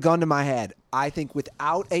put a gun to my head, I think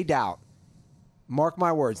without a doubt, mark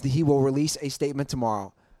my words, that he will release a statement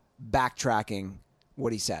tomorrow backtracking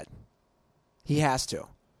what he said. He has to.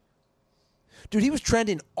 Dude, he was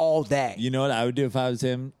trending all day. You know what I would do if I was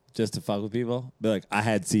him, just to fuck with people? Be like, I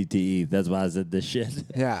had CTE. That's why I said this shit.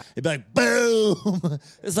 Yeah. It'd be like, boom.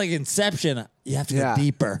 It's like Inception. You have to go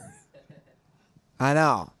deeper. I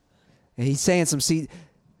know. And he's saying some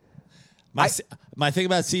My thing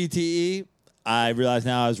about CTE, I realize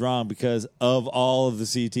now I was wrong because of all of the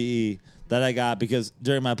CTE that I got, because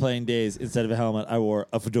during my playing days, instead of a helmet, I wore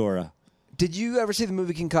a fedora. Did you ever see the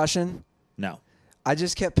movie Concussion? No. I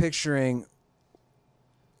just kept picturing,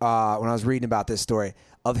 when I was reading about this story,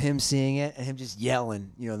 of him seeing it and him just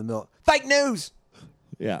yelling, in the middle. Fake news!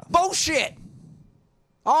 Yeah. Bullshit!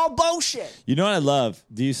 All bullshit! You know what I love?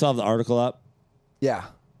 Do you still have the article up? Yeah.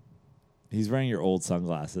 He's wearing your old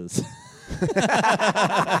sunglasses.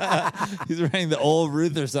 He's wearing the old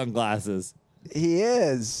Ruther sunglasses. He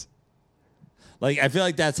is. Like, I feel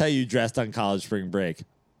like that's how you dressed on college spring break.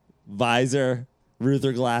 Visor,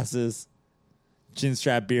 Ruther glasses, chin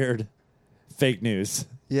strap beard, fake news.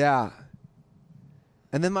 Yeah.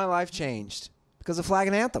 And then my life changed because of Flag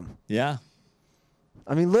and Anthem. Yeah.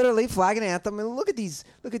 I mean, literally, Flag and Anthem. I mean, look at these.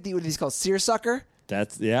 What are these called? Seersucker?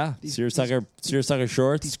 That's, yeah. Seersucker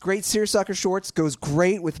shorts. These great Seersucker shorts. Goes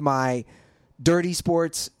great with my Dirty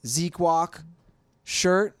Sports Zeke Walk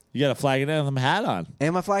shirt. You got a Flag and Anthem hat on.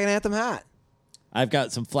 And my Flag and Anthem hat. I've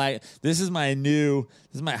got some flag. This is my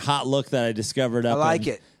hot look that I discovered up. I like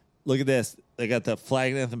it. Look at this. I got the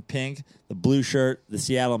Flag and Anthem pink, the blue shirt, the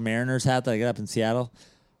Seattle Mariners hat that I got up in Seattle.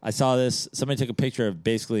 I saw this. Somebody took a picture of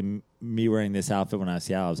basically me wearing this outfit when I was in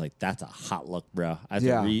Seattle. I was like, that's a hot look, bro. I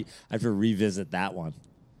have to revisit that one.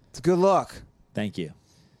 It's a good look. Thank you.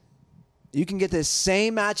 You can get this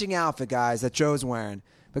same matching outfit, guys, that Joe's wearing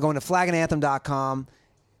by going to flagandanthem.com.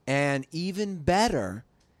 And even better,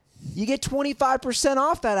 you get 25%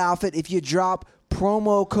 off that outfit if you drop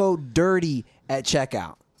promo code DIRTY at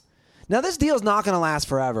checkout. Now, this deal's not going to last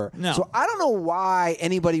forever. No. So I don't know why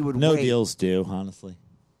anybody would No wait. deals do, honestly.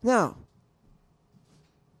 No.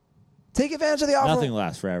 Take advantage of the offer. Nothing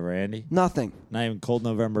lasts forever, Andy. Nothing. Not even cold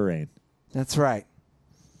November rain. That's right.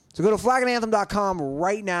 So go to flagandanthem.com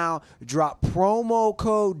right now. Drop promo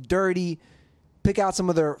code DIRTY. Pick out some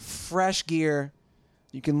of their fresh gear.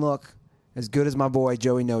 You can look as good as my boy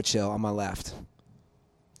Joey No Chill on my left.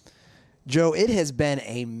 Joe, it has been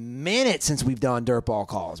a minute since we've done Dirtball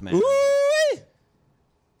calls, man. Woo-wee!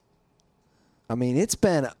 I mean, it's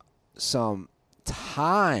been some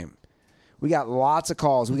time. We got lots of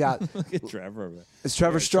calls. We got. Look at Trevor over there. Is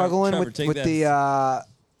Trevor struggling with the?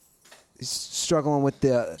 He's struggling with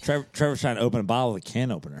the. Trevor's trying to open a bottle with a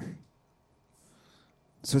can opener.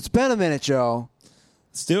 So it's been a minute, Joe.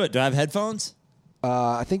 Let's do it. Do I have headphones?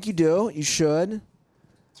 I think you do. You should.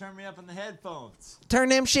 Turn me up on the headphones. Turn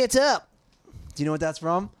them shits up. Do you know what that's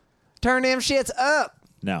from? Turn them shits up.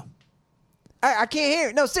 No. I can't hear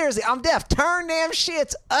it. No, seriously, I'm deaf. Turn them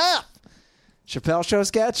shits up. Chappelle Show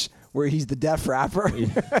sketch where he's the deaf rapper.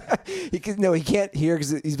 he can't hear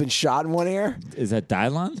because he's been shot in one ear. Is that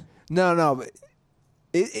Dylon? No. But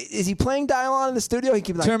is he playing Dylon in the studio? He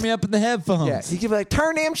can be like, Turn me up in the headphones. yeah, he can be like,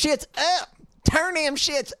 turn them shits up. Turn them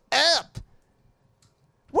shits up.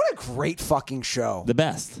 What a great fucking show. The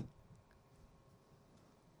best.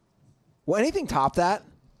 Will anything top that?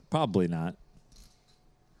 Probably not.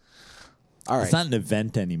 All right. It's not an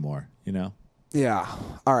event anymore, you know? Yeah.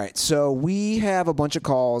 All right. So we have a bunch of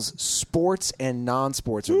calls, sports and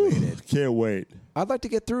non-sports related. Can't wait. I'd like to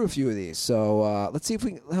get through a few of these. So let's see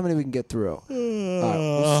how many we can get through.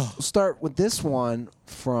 We'll start with this one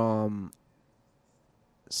from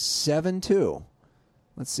 7-2.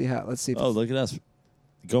 Let's see. Oh, look at us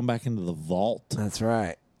going back into the vault. That's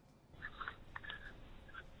right.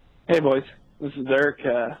 Hey, boys. This is Eric,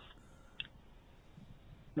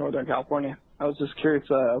 Northern California. I was just curious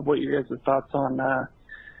what you guys' thoughts on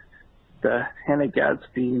the Hannah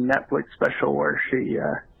Gadsby Netflix special where she,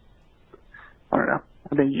 I don't know.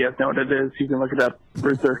 I think you guys know what it is. You can look it up.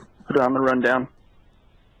 Ruther, put it on the rundown.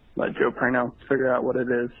 Let Joe Prano figure out what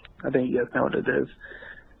it is. I think you guys know what it is.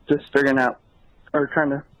 Just figuring out, or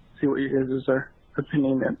trying to see what you guys'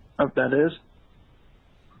 opinion of that is.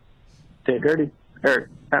 Stay dirty. Eric,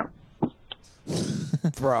 out.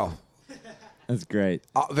 Bro. That's great.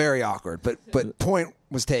 Very awkward, but point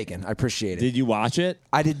was taken. I appreciate it. Did you watch it?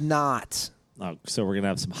 I did not. Oh, so we're gonna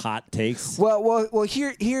have some hot takes. Well.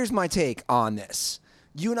 Here's my take on this.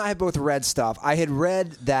 You and I have both read stuff. I had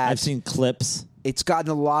read that I've seen clips. it's gotten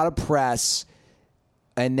a lot of press,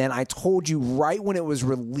 and then I told you right when it was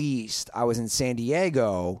released, I was in San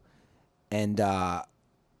Diego, and a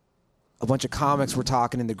bunch of comics were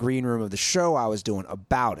talking in the green room of the show I was doing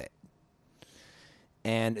about it.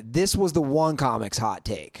 And this was the one comic's hot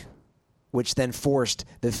take, which then forced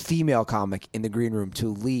the female comic in the green room to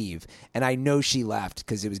leave. And I know she left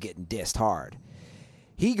because it was getting dissed hard.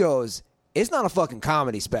 He goes, it's not a fucking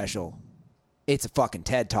comedy special. It's a fucking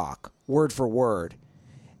TED Talk, word for word.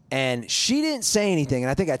 And she didn't say anything, and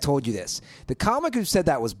I think I told you this. The comic who said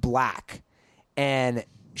that was black, and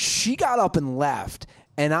she got up and left.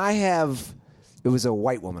 And it was a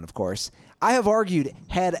white woman, of course. I have argued,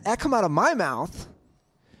 had that come out of my mouth,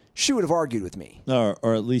 she would have argued with me.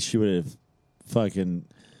 Or at least she would have fucking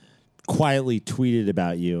quietly tweeted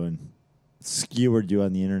about you and skewered you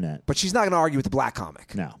on the internet. But she's not going to argue with the black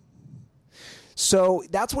comic. No. So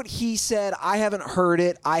that's what he said. I haven't heard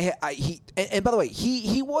it. And by the way,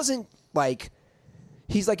 he wasn't like,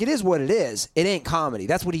 he's like, it is what it is. It ain't comedy.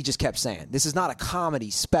 That's what he just kept saying. This is not a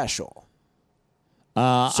comedy special.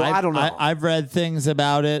 I don't know. I've read things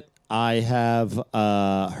about it. I have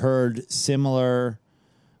heard similar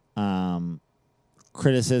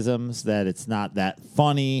criticisms that it's not that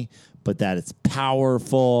funny, but that it's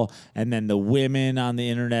powerful. And then the women on the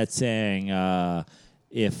internet saying,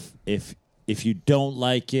 if you don't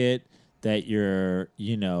like it, that you're,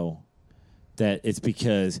 that it's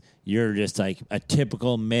because you're just like a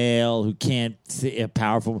typical male who can't see a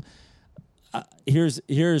powerful. Here's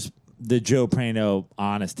the Joe Prano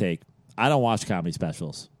honest take. I don't watch comedy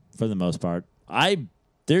specials for the most part. I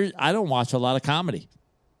don't watch a lot of comedy.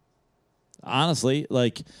 Honestly,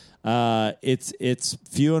 like it's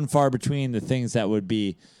few and far between the things that would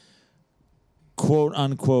be quote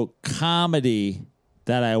unquote comedy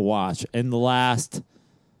that I watch. In the last,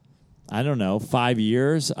 I don't know, 5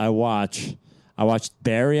 years, I watched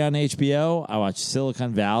Barry on HBO. I watched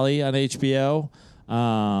Silicon Valley on HBO.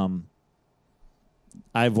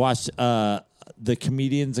 I've watched the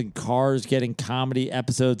comedians in cars getting comedy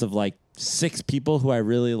episodes of like 6 people who I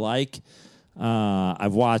really like.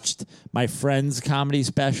 I've watched my friends' comedy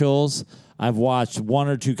specials. I've watched 1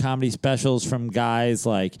 or 2 comedy specials from guys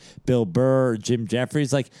like Bill Burr or Jim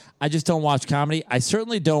Jeffries. Like, I just don't watch comedy. I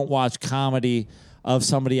certainly don't watch comedy of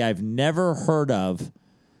somebody I've never heard of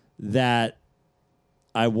that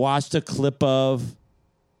I watched a clip of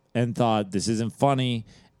and thought this isn't funny,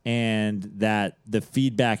 and that the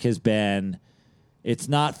feedback has been, it's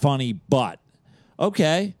not funny, but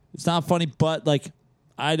okay, it's not funny, but like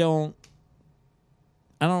I don't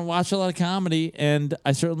watch a lot of comedy, and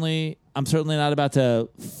I'm certainly not about to.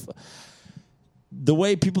 The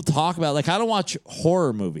way people talk about, like, I don't watch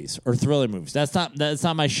horror movies or thriller movies. That's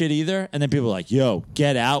not my shit either. And then people are like, "Yo,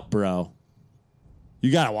 Get Out, bro.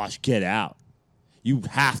 You gotta watch Get Out. You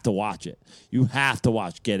have to watch it. You have to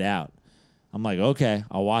watch Get Out." I'm like, okay,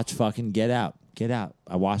 I'll watch fucking Get Out. Get Out.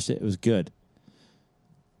 I watched it. It was good.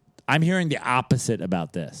 I'm hearing the opposite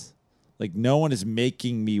about this. Like, no one is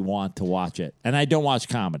making me want to watch it. And I don't watch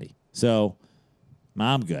comedy. So,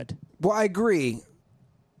 I'm good. Well, I agree.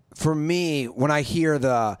 For me, when I hear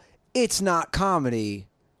it's not comedy,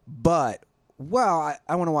 but I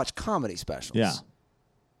want to watch comedy specials. Yeah.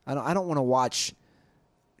 I don't want to watch.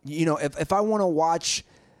 If I want to watch,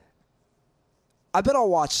 I bet I'll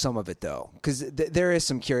watch some of it though, because there is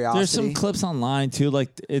some curiosity. There's some clips online too.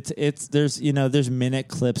 Like there's minute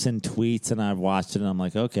clips and tweets, and I've watched it, and I'm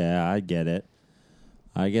like, okay, I get it.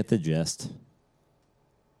 I get the gist.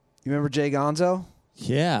 You remember Jay Gonzo?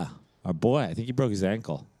 Yeah, our boy. I think he broke his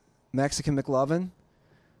ankle. Mexican McLovin?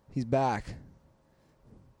 He's back.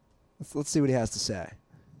 Let's see what he has to say.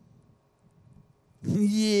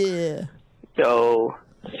 Yeah. Yo,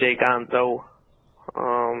 Jay Gonzo.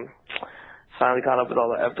 Finally caught up with all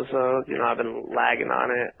the episodes. I've been lagging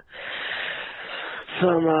on it.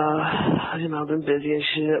 I've been busy and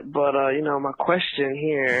shit. But, my question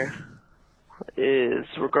here is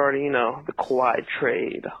regarding, the Kawhi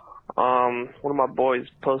trade. One of my boys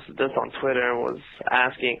posted this on Twitter and was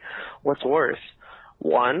asking, what's worse?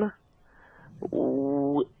 One,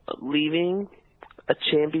 leaving a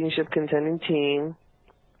championship contending team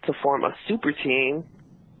to form a super team,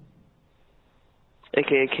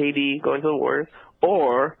 aka KD going to the Warriors,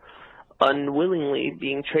 or unwillingly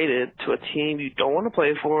being traded to a team you don't want to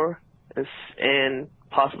play for and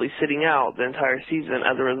possibly sitting out the entire season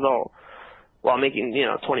as a result while making,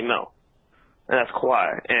 20 mil. And that's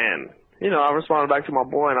Kawhi. And, I responded back to my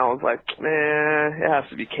boy and I was like, man, it has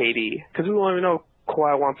to be KD. Because we won't even know if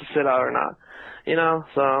Kawhi wants to sit out or not.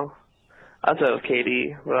 So I said it was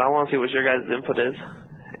KD, but I want to see what your guys' input is.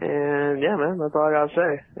 And yeah, man, that's all I gotta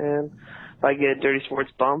say. And if I get a Dirty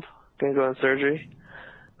Sports bump, gonna go in surgery,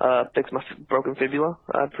 fix my broken fibula.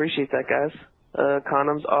 I appreciate that, guys.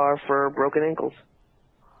 Condoms are for broken ankles.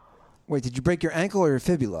 Wait, did you break your ankle or your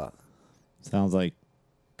fibula? Sounds like.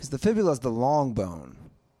 Because the fibula is the long bone.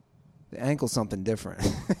 The ankle's something different.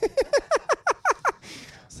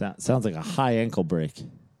 Sounds like a high ankle break.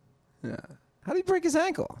 Yeah. How did he break his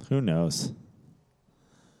ankle? Who knows?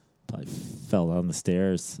 Probably fell down the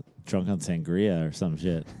stairs, drunk on sangria or some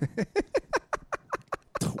shit.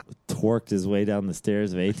 Torqued his way down the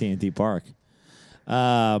stairs of AT&T Park.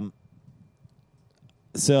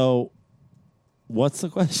 So, what's the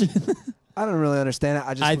question? I don't really understand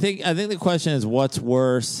it. I think the question is, what's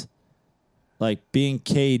worse, like being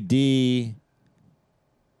KD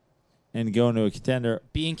and going to a contender?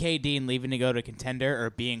 Being KD and leaving to go to a contender, or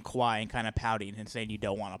being Kawhi and kind of pouting and saying you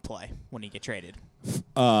don't want to play when you get traded?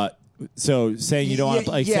 So saying you don't want to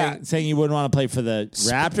play, saying you wouldn't want to play for the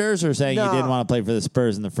Raptors, or saying you didn't want to play for the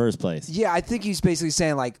Spurs in the first place? Yeah, I think he's basically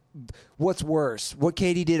saying, like, what's worse, what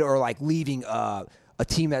KD did, or like leaving a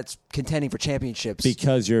team that's contending for championships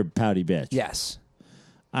because you're a pouty bitch. Yes.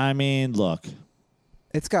 I mean, look,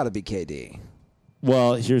 it's got to be KD.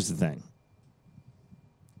 Well, here's the thing.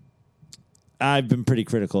 I've been pretty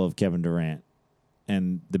critical of Kevin Durant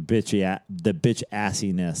and the bitch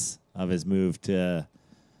assiness of his move to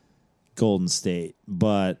Golden State.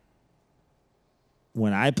 But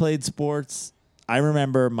when I played sports, I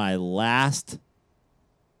remember my last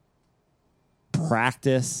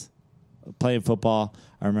practice playing football.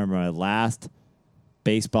 I remember my last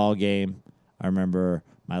baseball game. I remember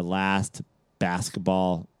my last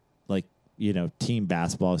basketball, team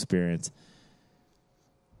basketball experience.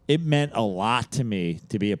 It meant a lot to me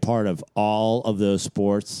to be a part of all of those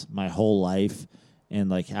sports my whole life.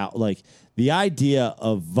 And the idea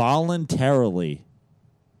of voluntarily,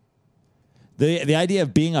 the idea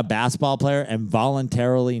of being a basketball player and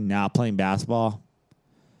voluntarily not playing basketball,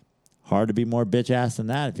 hard to be more bitch ass than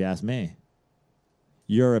that, if you ask me.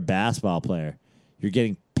 You're a basketball player. You're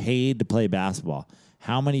getting paid to play basketball.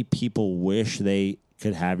 How many people wish they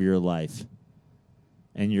could have your life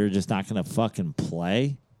and you're just not going to fucking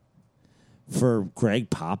play? For Greg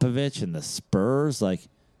Popovich and the Spurs,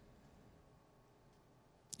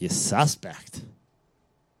 you suspect.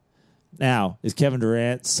 Now, is Kevin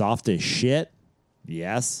Durant soft as shit?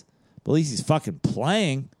 Yes. But at least he's fucking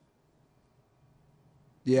playing.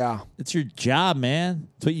 Yeah. It's your job, man.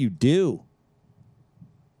 It's what you do.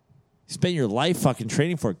 You spend your life fucking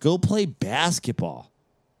training for it. Go play basketball.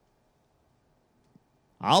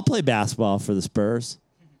 I'll play basketball for the Spurs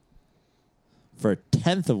for a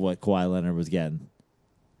tenth of what Kawhi Leonard was getting.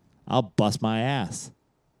 I'll bust my ass.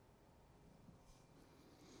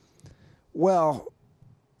 Well,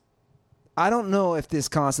 I don't know if this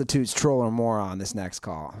constitutes troll or moron, this next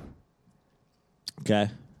call. Okay.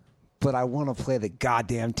 But I want to play the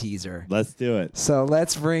goddamn teaser. Let's do it. So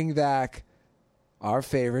let's bring back our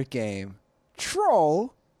favorite game,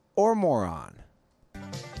 troll or moron.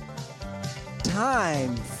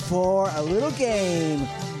 Time for a little game,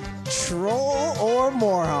 troll or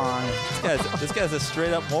moron. This guy's a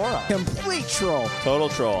straight up moron. Complete troll. Total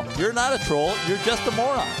troll. You're not a troll. You're just a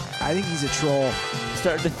moron. I think he's a troll.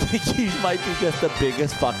 Starting to think he might be just the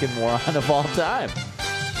biggest fucking moron of all time.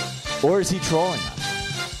 Or is he trolling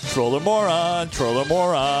us? Troller moron, troller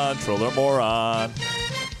moron, troller moron.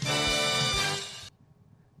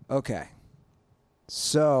 Okay.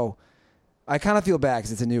 So, I kind of feel bad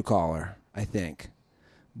because it's a new caller, I think.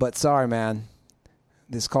 But sorry, man.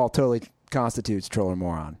 This call totally constitutes troll or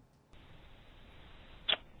moron.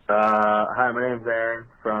 Hi, my name's Aaron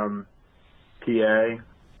from PA.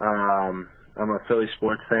 I'm a Philly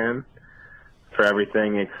sports fan for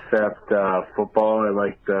everything except football. I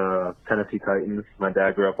like the Tennessee Titans. My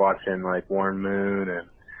dad grew up watching like Warren Moon and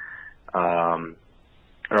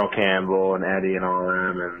Earl Campbell and Eddie and all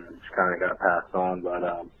them, and just kind of got passed on.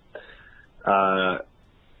 But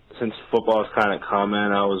since football's kind of coming,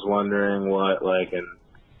 I was wondering what what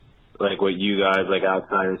you guys like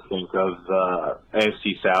outsiders think of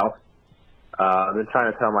AFC South. I've been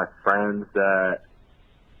trying to tell my friends that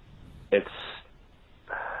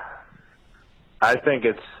I think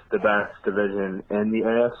it's the best division in the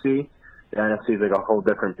AFC. The NFC is like a whole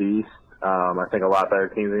different beast. I think a lot better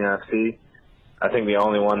teams in the NFC. I think the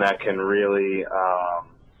only one that can really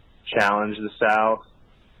challenge the South,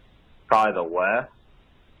 probably the West,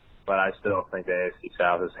 but I still think the AFC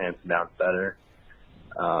South is hands down better.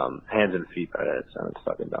 Hands and feet better. It sounds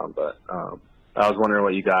fucking dumb, but I was wondering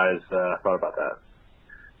what you guys thought about that.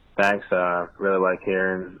 Thanks. Really like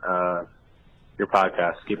hearing your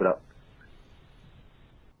podcast. Keep it up.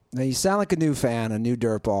 Now, you sound like a new fan, a new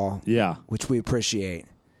dirtball. Yeah. Which we appreciate.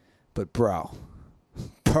 But, bro.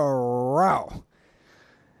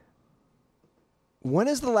 When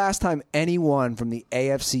is the last time anyone from the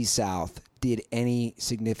AFC South did any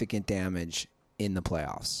significant damage in the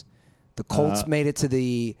playoffs? The Colts made it to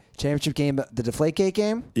the championship game, the Deflategate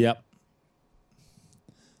game? Yep.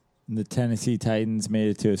 The Tennessee Titans made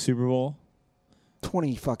it to a Super Bowl.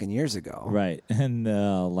 20 fucking years ago. Right. And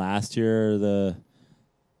last year, the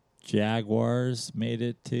Jaguars made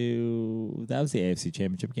it to... That was the AFC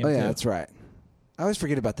championship game, Oh, yeah, too. that's right. I always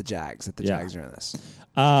forget about the Jags, that the Jags are in this.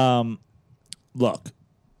 Look,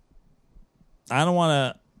 I don't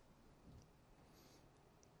want to...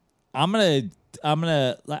 I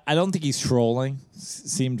don't think he's trolling.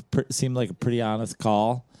 Seemed like a pretty honest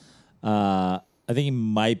call. I think he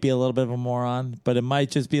might be a little bit of a moron, but it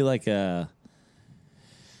might just be like a...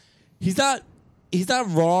 He's not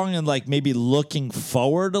wrong in like maybe looking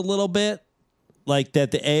forward a little bit, like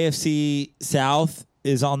that the AFC South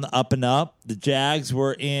is on the up and up. The Jags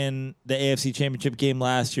were in the AFC Championship game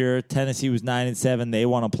last year. Tennessee was 9-7. They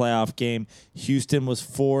won a playoff game. Houston was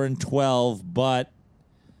 4-12, but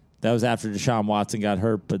that was after Deshaun Watson got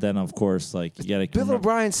hurt. But then, of course, like you got to Bill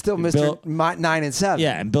O'Brien's still Mr. 9-7.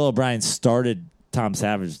 Yeah, and Bill O'Brien started Tom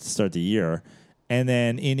Savage to start the year, and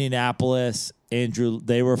then Indianapolis.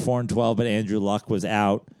 They were 4-12, but Andrew Luck was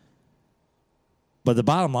out. But the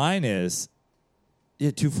bottom line is, you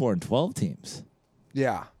had 2 4-12 teams.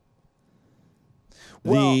 Yeah.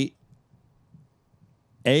 The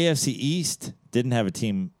AFC East didn't have a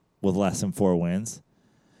team with less than 4 wins.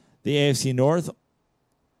 The AFC North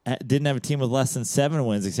didn't have a team with less than 7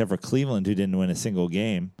 wins, except for Cleveland, who didn't win a single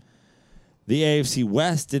game. The AFC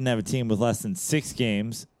West didn't have a team with less than 6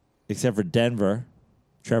 games, except for Denver.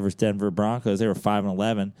 Trevor's Denver Broncos, they were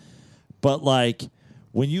 5-11. But, like,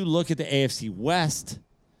 when you look at the AFC West,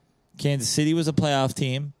 Kansas City was a playoff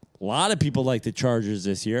team. A lot of people like the Chargers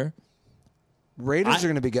this year. Raiders are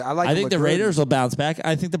going to be good. I think the Raiders will bounce back.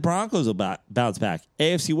 I think the Broncos will bounce back.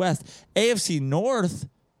 AFC West. AFC North,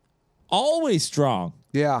 always strong.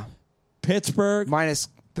 Yeah. Pittsburgh. Minus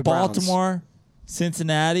the Browns. Baltimore,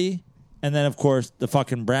 Cincinnati, and then, of course, the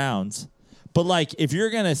fucking Browns. But, like, if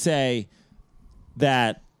you're going to say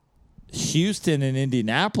that Houston and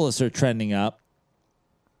Indianapolis are trending up,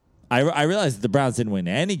 I realize that the Browns didn't win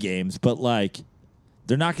any games, but, like,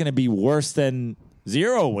 they're not going to be worse than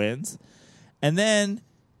 0 wins. And then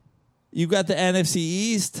you got the NFC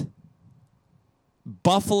East.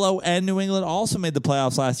 Buffalo and New England also made the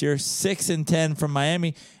playoffs last year. 6-10 from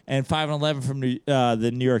Miami and 5-11 from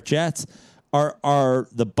the New York Jets. Are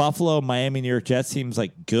the Buffalo, Miami, New York Jets teams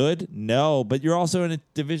like good? No, but you're also in a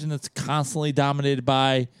division that's constantly dominated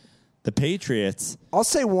by the Patriots. I'll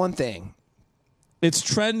say one thing. It's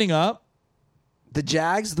trending up. The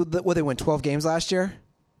Jags, they won 12 games last year?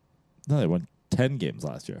 No, they won 10 games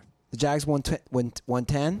last year. The Jags won 10?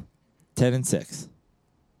 10-6.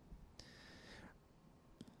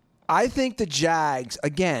 I think the Jags,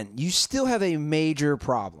 again, you still have a major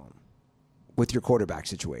problem with your quarterback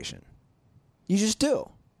situation. You just do.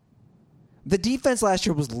 The defense last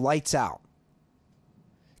year was lights out.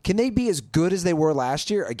 Can they be as good as they were last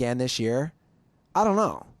year again this year? I don't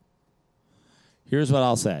know. Here's what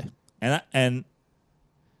I'll say, and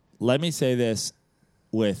let me say this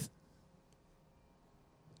with.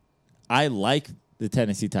 I like the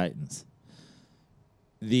Tennessee Titans.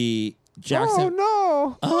 The Jackson.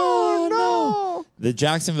 Oh no! The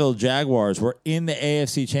Jacksonville Jaguars were in the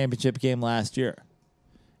AFC Championship game last year,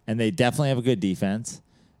 and they definitely have a good defense,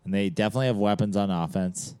 and they definitely have weapons on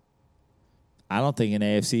offense. I don't think an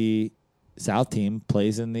AFC South team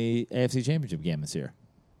plays in the AFC Championship game this year.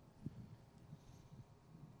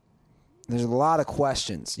 There's a lot of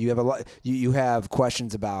questions. You have a lot. You have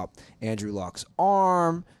questions about Andrew Luck's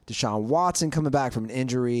arm, Deshaun Watson coming back from an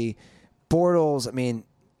injury, Bortles. I mean,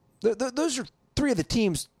 those are three of the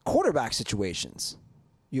team's quarterback situations.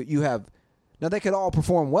 You have now they could all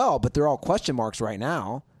perform well, but they're all question marks right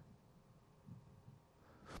now.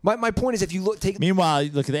 My point is, if you take Meanwhile,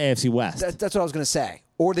 you look at the AFC West. that's what I was going to say,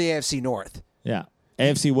 or the AFC North. Yeah,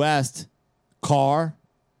 AFC West, Carr.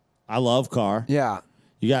 I love Carr. Yeah,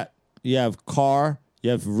 You have Carr, you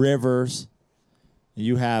have Rivers,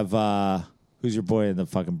 you have who's your boy in the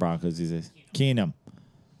fucking Broncos these days? Keenum.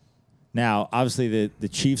 Now, obviously, the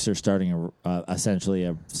Chiefs are starting essentially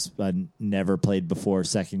a never played before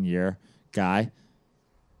second year guy,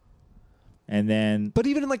 and then but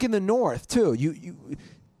even in the North too,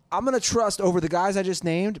 I'm going to trust over the guys I just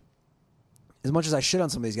named as much as I shit on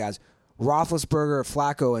some of these guys. Roethlisberger,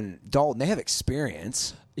 Flacco, and Dalton, they have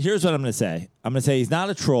experience. Here's what I'm going to say. I'm going to say he's not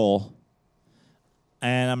a troll,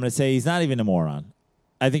 and I'm going to say he's not even a moron.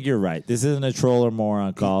 I think you're right. This isn't a troll or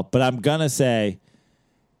moron call, but I'm going to say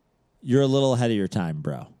you're a little ahead of your time,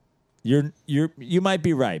 bro. You might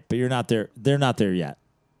be right, but you're not there. They're not there yet.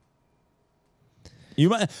 You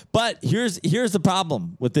might, but here's the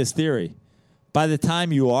problem with this theory. By the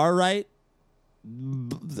time you are right,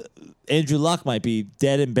 Andrew Luck might be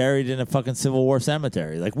dead and buried in a fucking Civil War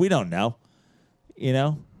cemetery. We don't know.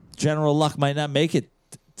 General Luck might not make it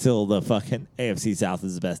till the fucking AFC South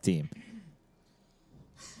is the best team.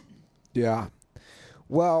 Yeah.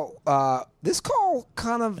 Well, this call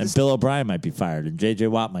kind of... And Bill O'Brien might be fired, and J.J.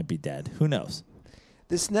 Watt might be dead. Who knows?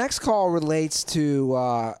 This next call relates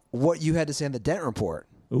to what you had to say in the Dent Report.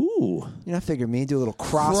 Ooh. I figured me do a little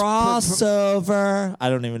crossover. I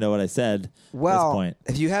don't even know what I said at this point.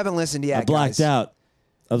 If you haven't listened yet, I blacked out.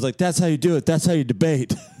 I was like, that's how you do it. That's how you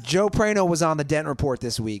debate. Joe Prano was on the Dent Report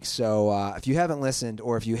this week, so if you haven't listened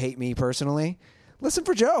or if you hate me personally, listen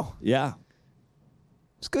for Joe. Yeah.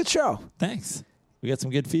 It's a good show. Thanks. We got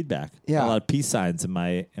some good feedback. Yeah. A lot of peace signs in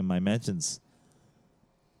my mentions.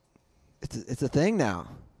 It's a thing now.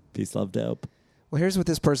 Peace, love, dope. Well, here's what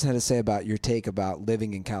this person had to say about your take about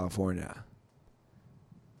living in California.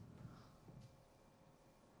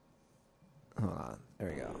 Hold on. There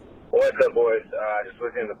we go. What's up, boys? Just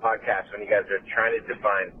listening to the podcast when you guys are trying to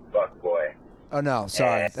define fuckboy. Oh, no.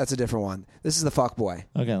 Sorry. That's a different one. This is the fuckboy.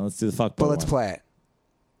 Okay, let's do the fuckboy. But let's play it.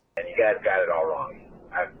 And you guys got it all wrong.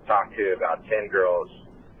 I've talked to about 10 girls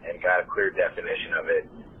and got a clear definition of it.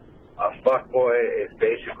 A fuckboy is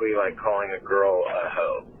basically like calling a girl a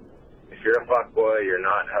hoe. If you're a fuckboy, you're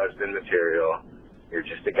not husband material. You're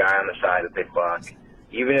just a guy on the side that they fuck.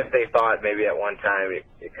 Even if they thought maybe at one time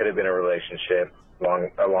it could have been a relationship,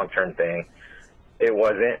 a long-term thing, it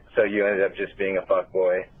wasn't. So you ended up just being a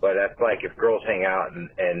fuckboy. But that's like if girls hang out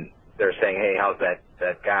and they're saying, hey, how's that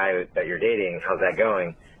guy that you're dating, how's that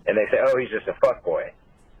going? And they say, oh, he's just a fuckboy.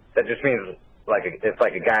 That just means it's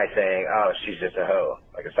like a guy saying, oh, she's just a hoe,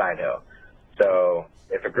 like a side hoe. So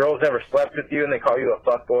if a girl's never slept with you and they call you a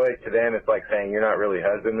fuckboy, to them it's like saying you're not really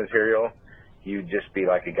husband material. You'd just be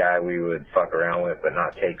like a guy we would fuck around with but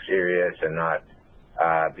not take serious and not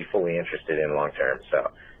be fully interested in long term.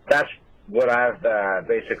 So that's what I've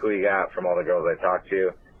basically got from all the girls I talked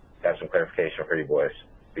to. Got some clarification for you boys.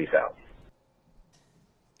 Peace out.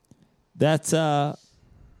 That's a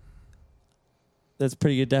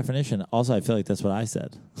pretty good definition. Also, I feel like that's what I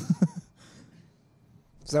said.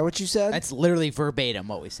 Is that what you said? That's literally verbatim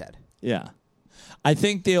what we said. Yeah. I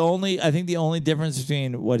think the only difference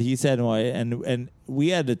between what he said and we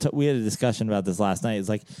had a discussion about this last night. It's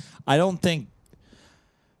like I don't think,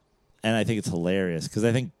 and I think it's hilarious because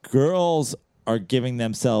I think girls are giving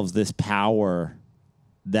themselves this power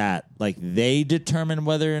that like they determine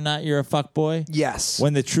whether or not you're a fuckboy. Yes.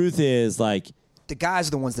 When the truth is like the guys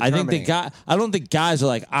are the ones I determining. don't think guys are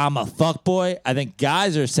like I'm a fuckboy. I think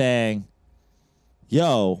guys are saying,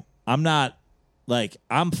 "Yo, I'm not like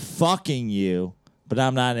I'm fucking you." But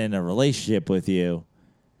I'm not in a relationship with you.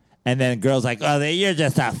 And then girls like, oh, you're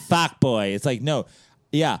just a fuckboy. It's like, no,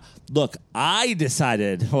 Yeah. Look, I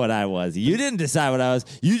decided what I was. You didn't decide what I was.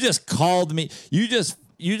 You just called me. You just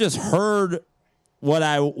heard what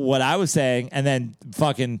I was saying and then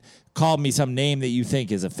fucking called me some name that you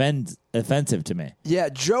think is offensive to me. Yeah,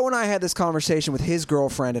 Joe and I had this conversation with his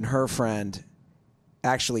girlfriend and her friend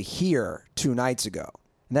actually here 2 nights ago.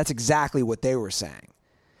 And that's exactly what they were saying,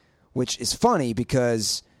 which is funny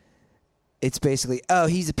because it's basically, oh,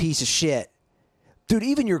 he's a piece of shit. Dude,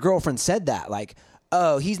 even your girlfriend said that. Like,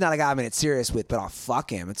 oh, he's not a guy I'm going to get serious with, but I'll fuck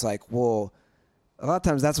him. It's like, well, a lot of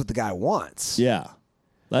times that's what the guy wants. Yeah.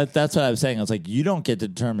 That's what I was saying. I was like, you don't get to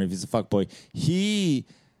determine if he's a fuckboy. He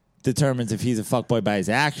determines if he's a fuckboy by his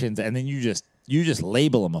actions, and then you just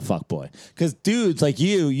label him a fuckboy. Because dudes like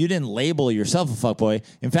you didn't label yourself a fuckboy.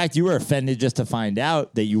 In fact, you were offended just to find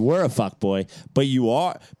out that you were a fuckboy, but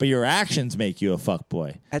your actions make you a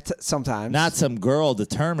fuckboy. Sometimes. Not some girl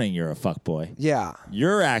determining you're a fuckboy. Yeah.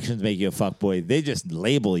 Your actions make you a fuckboy. They just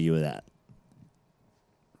label you that.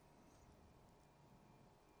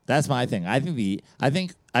 That's my thing. I think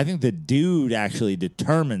the dude actually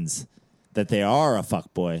determines that they are a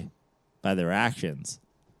fuckboy by their actions.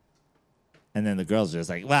 And then the girls are just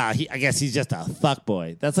like, wow, I guess he's just a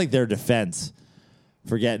fuckboy. That's like their defense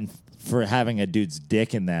for having a dude's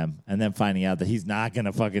dick in them and then finding out that he's not going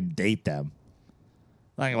to fucking date them.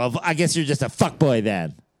 Like, well, I guess you're just a fuckboy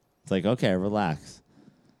then. It's like, okay, relax.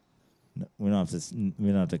 We don't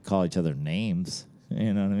have to call each other names.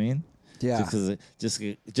 You know what I mean? Yeah. Just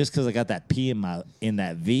because I got that P in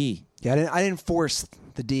that V. Yeah, I didn't force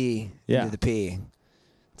the D into the P.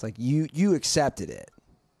 It's like you accepted it.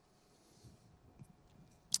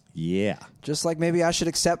 Yeah. Just like maybe I should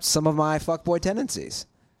accept some of my fuckboy tendencies.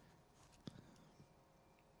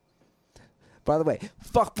 By the way,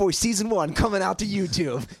 Fuckboy Season 1 coming out to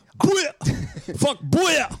YouTube.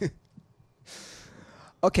 Fuckboy!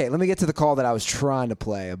 Okay, let me get to the call that I was trying to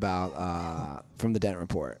play about from the Dent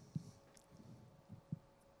Report.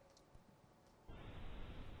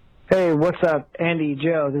 Hey, what's up, Andy,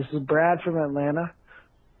 Joe? This is Brad from Atlanta.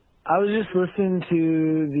 I was just listening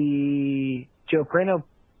to the Joe Prano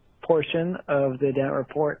portion of the Dent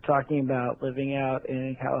Report talking about living out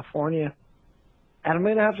in California, and I'm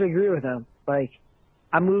going to have to agree with him. Like,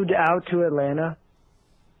 I moved out to Atlanta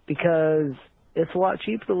because it's a lot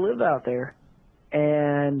cheaper to live out there,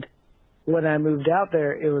 and when I moved out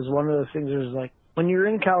there, it was one of those things that was like, when you're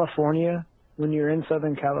in California, when you're in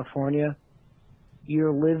Southern California,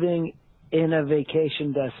 you're living in a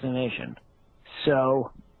vacation destination.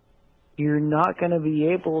 So you're not going to be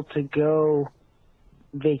able to go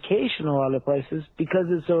vacation a lot of places because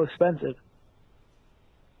it's so expensive.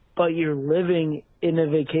 But you're living in a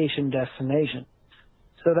vacation destination.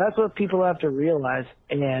 So that's what people have to realize.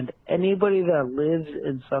 And anybody that lives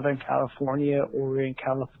in Southern California or in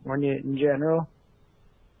California in general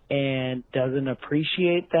and doesn't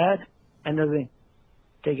appreciate that and doesn't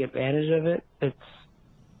take advantage of it,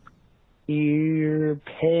 you're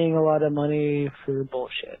paying a lot of money for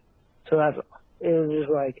bullshit. So it was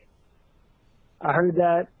just like, I heard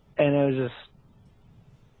that and it was just,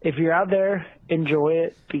 if you're out there, enjoy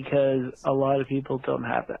it because a lot of people don't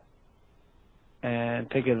have that. And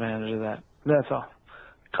take advantage of that. That's all.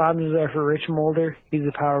 Condoms is there for Rich Mulder. He's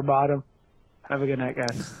a power bottom. Have a good night,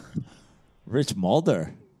 guys. Rich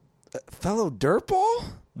Mulder. Fellow dirtball?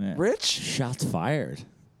 Yeah. Rich? Shots fired.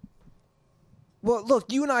 Well,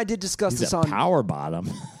 look, you and I did discuss He's this a on power bottom.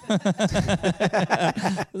 That's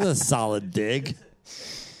a solid dig.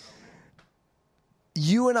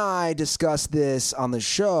 You and I discussed this on the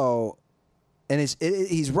show, and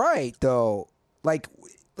he's right though. Like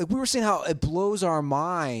we were saying, how it blows our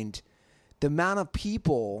mind the amount of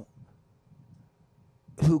people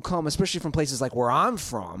who come, especially from places like where I'm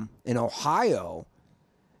from in Ohio,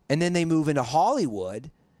 and then they move into Hollywood,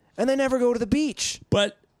 and they never go to the beach.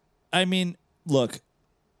 But I mean, look,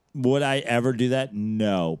 would I ever do that?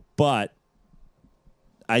 No, but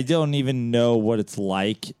I don't even know what it's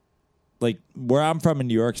like. Like where I'm from in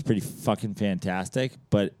New York is pretty fucking fantastic,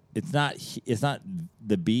 but it's not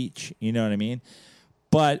the beach. You know what I mean?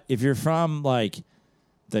 But if you're from like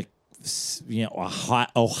the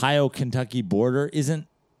Ohio Kentucky border, isn't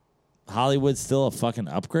Hollywood still a fucking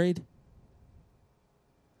upgrade?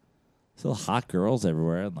 Still hot girls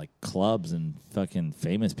everywhere and like clubs and fucking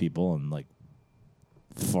famous people and like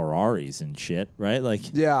Ferraris and shit, right?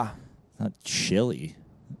 Like Yeah. not chilly.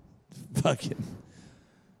 Fucking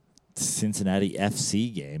Cincinnati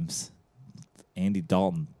FC games, Andy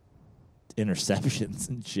Dalton interceptions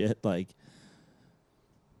and shit. Like,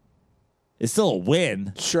 It's still a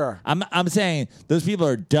win. Sure. I'm saying those people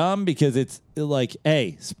are dumb because it's like,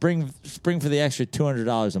 hey, spring for the extra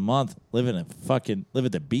 $200 a month, live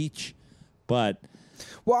at the beach. But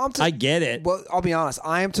Well, I get it. Well, I'll be honest.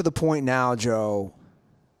 I am to the point now, Joe.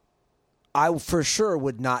 I for sure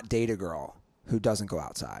would not date a girl who doesn't go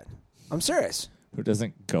outside. I'm serious. Who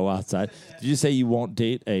doesn't go outside? Did you say you won't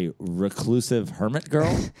date a reclusive hermit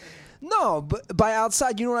girl? No, but by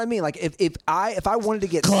outside, you know what I mean. Like if I wanted to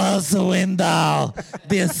get Close the window.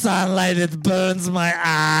 The sunlight, it burns my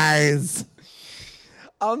eyes.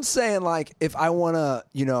 I'm saying like if I want to,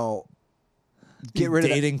 get rid of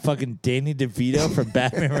dating fucking Danny DeVito from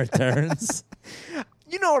Batman Returns.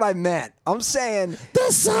 You know what I meant. I'm saying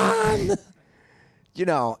The sun.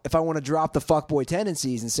 If I want to drop the fuckboy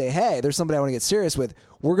tendencies and say, hey, there's somebody I want to get serious with,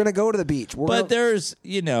 we're gonna go to the beach. But there's,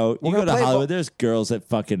 you go gonna to play Hollywood. There's girls that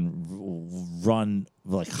fucking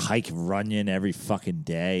hike Runyon every fucking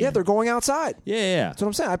day. Yeah, they're going outside. Yeah. That's what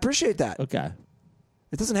I'm saying. I appreciate that. Okay.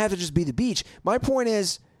 It doesn't have to just be the beach. My point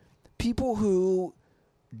is, people who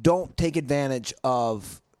don't take advantage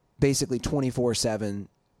of basically 24/7,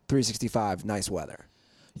 365 nice weather.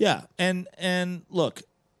 Yeah, and look,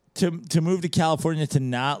 to move to California to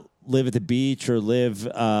not live at the beach or live,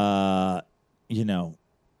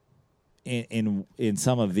 in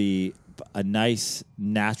some of the nice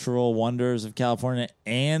natural wonders of California,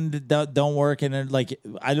 and don't work in it. Like,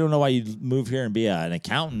 I don't know why you'd move here and be an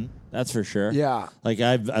accountant. That's for sure. Yeah. Like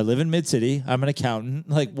I live in Mid City. I'm an accountant.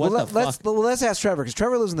 Like what the fuck? Let's ask Trevor, because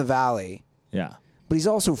Trevor lives in the Valley. Yeah. But he's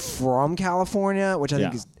also from California, which I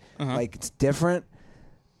think is like it's different.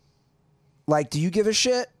 Like, do you give a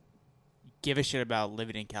shit? Give a shit about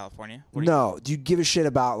living in California? No. Do you give a shit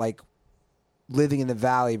about like living in the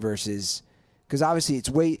Valley versus? Because obviously,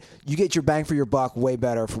 you get your bang for your buck way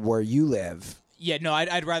better for where you live. Yeah, no,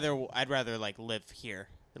 I'd rather like live here,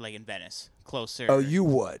 like in Venice, closer. Oh, you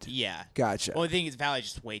would? Yeah, gotcha. Well, the thing is, Valley is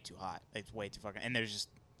just way too hot. It's way too fucking, and there's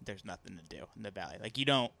nothing to do in the Valley. Like you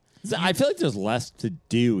don't. I feel like there's less to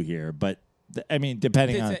do here, but I mean,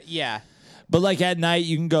 depending on yeah. But like at night,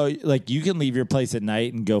 you can go. Like you can leave your place at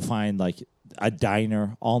night and go find like a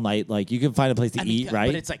diner all night. Like you can find a place to eat, right?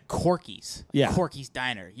 But it's like Corky's. Yeah. Corky's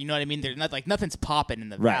Diner. You know what I mean? There's nothing's popping in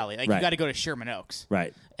the Valley. Like you got to go to Sherman Oaks.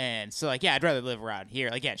 Right. And so like I'd rather live around here.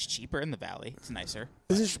 Like it's cheaper in the Valley. It's nicer.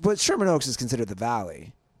 But Sherman Oaks is considered the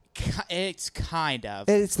Valley. It's kind of.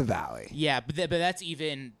 It's the Valley. Yeah, but that's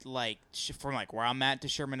even like from like where I'm at to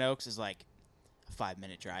Sherman Oaks is like a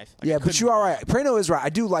 5-minute drive. Like, yeah, but you are right. Prano is right. I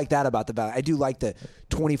do like that about the Valley. I do like the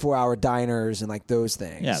 24-hour diners and like those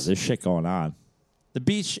things. Yeah, there's shit going on. The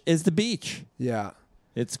beach is the beach. Yeah.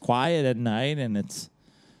 It's quiet at night and it's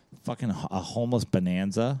fucking a homeless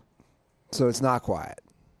bonanza. So it's not quiet.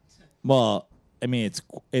 Well, I mean,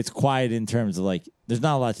 it's quiet in terms of like, there's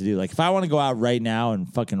not a lot to do. Like, if I want to go out right now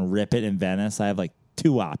and fucking rip it in Venice, I have like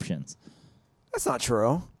 2 options. That's not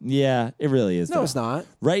true. Yeah, it really is. No, though. it's not.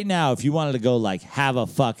 Right now, if you wanted to go like have a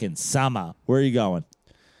fucking summer, where are you going?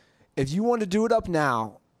 If you want to do it up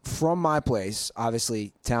now, from my place,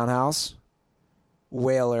 obviously, Townhouse,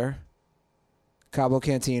 Whaler, Cabo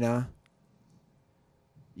Cantina.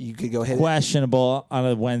 You could go hit Questionable on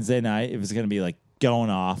a Wednesday night if it's going to be like going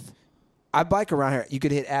off. I bike around here. You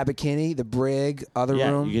could hit Abercrombie, the Brig, Other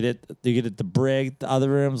Room. You could hit the Brig, the Other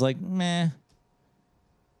Room's like meh.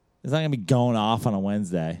 It's not going to be going off on a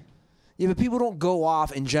Wednesday. Yeah, but people don't go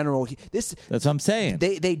off in general. That's what I'm saying.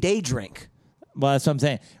 They day drink. Well, that's what I'm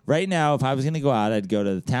saying. Right now, if I was going to go out, I'd go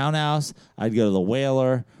to the Townhouse, I'd go to the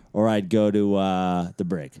Whaler, or I'd go to the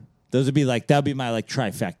Brig. That'd be my like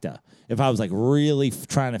trifecta. If I was like really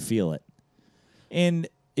trying to feel it. And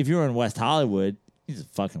if you were in West Hollywood, you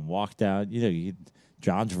just fucking walk down. You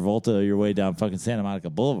John Travolta your way down fucking Santa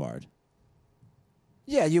Monica Boulevard.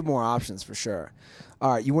 Yeah, you have more options for sure.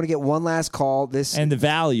 All right, you want to get one last call? And the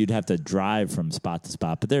Valley, you'd have to drive from spot to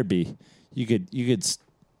spot, but you could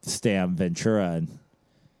stay on Ventura and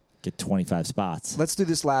get 25 spots. Let's do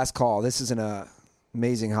this last call. This is an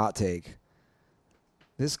amazing hot take.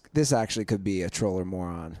 This actually could be a troll or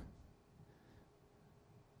moron.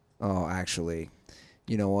 Oh, actually,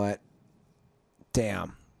 you know what?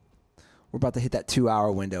 Damn, we're about to hit that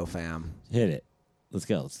 2-hour window, fam. Hit it. Let's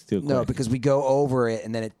go. Let's do it quick. No, because we go over it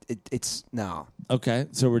and then it's no. Okay,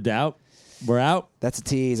 so we're out. We're out. That's a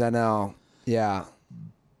tease. I know. Yeah,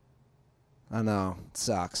 I know. It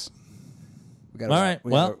sucks. We got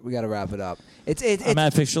to wrap it up. I'm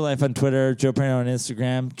at Fictional Life on Twitter, Joe Prano on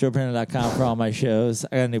Instagram, joeprano.com for all my shows.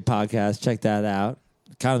 I got a new podcast. Check that out.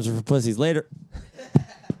 Condoms are for pussies. Later.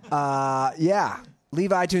 Yeah.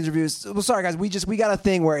 Leave iTunes reviews. Well, sorry guys, we got a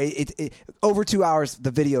thing where it over 2 hours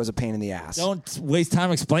the video is a pain in the ass. Don't waste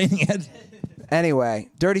time explaining it. Anyway,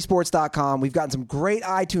 dirtysports.com. We've gotten some great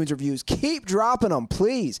iTunes reviews. Keep dropping them,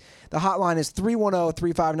 please. The hotline is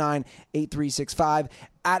 310-359-8365.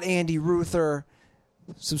 At Andy Ruther.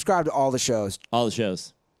 Subscribe to all the shows. All the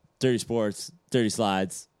shows. Dirty Sports, Dirty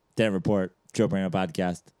Slides, Dan Report, Joe Brano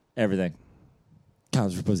Podcast, everything.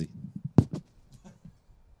 Counts for pussy.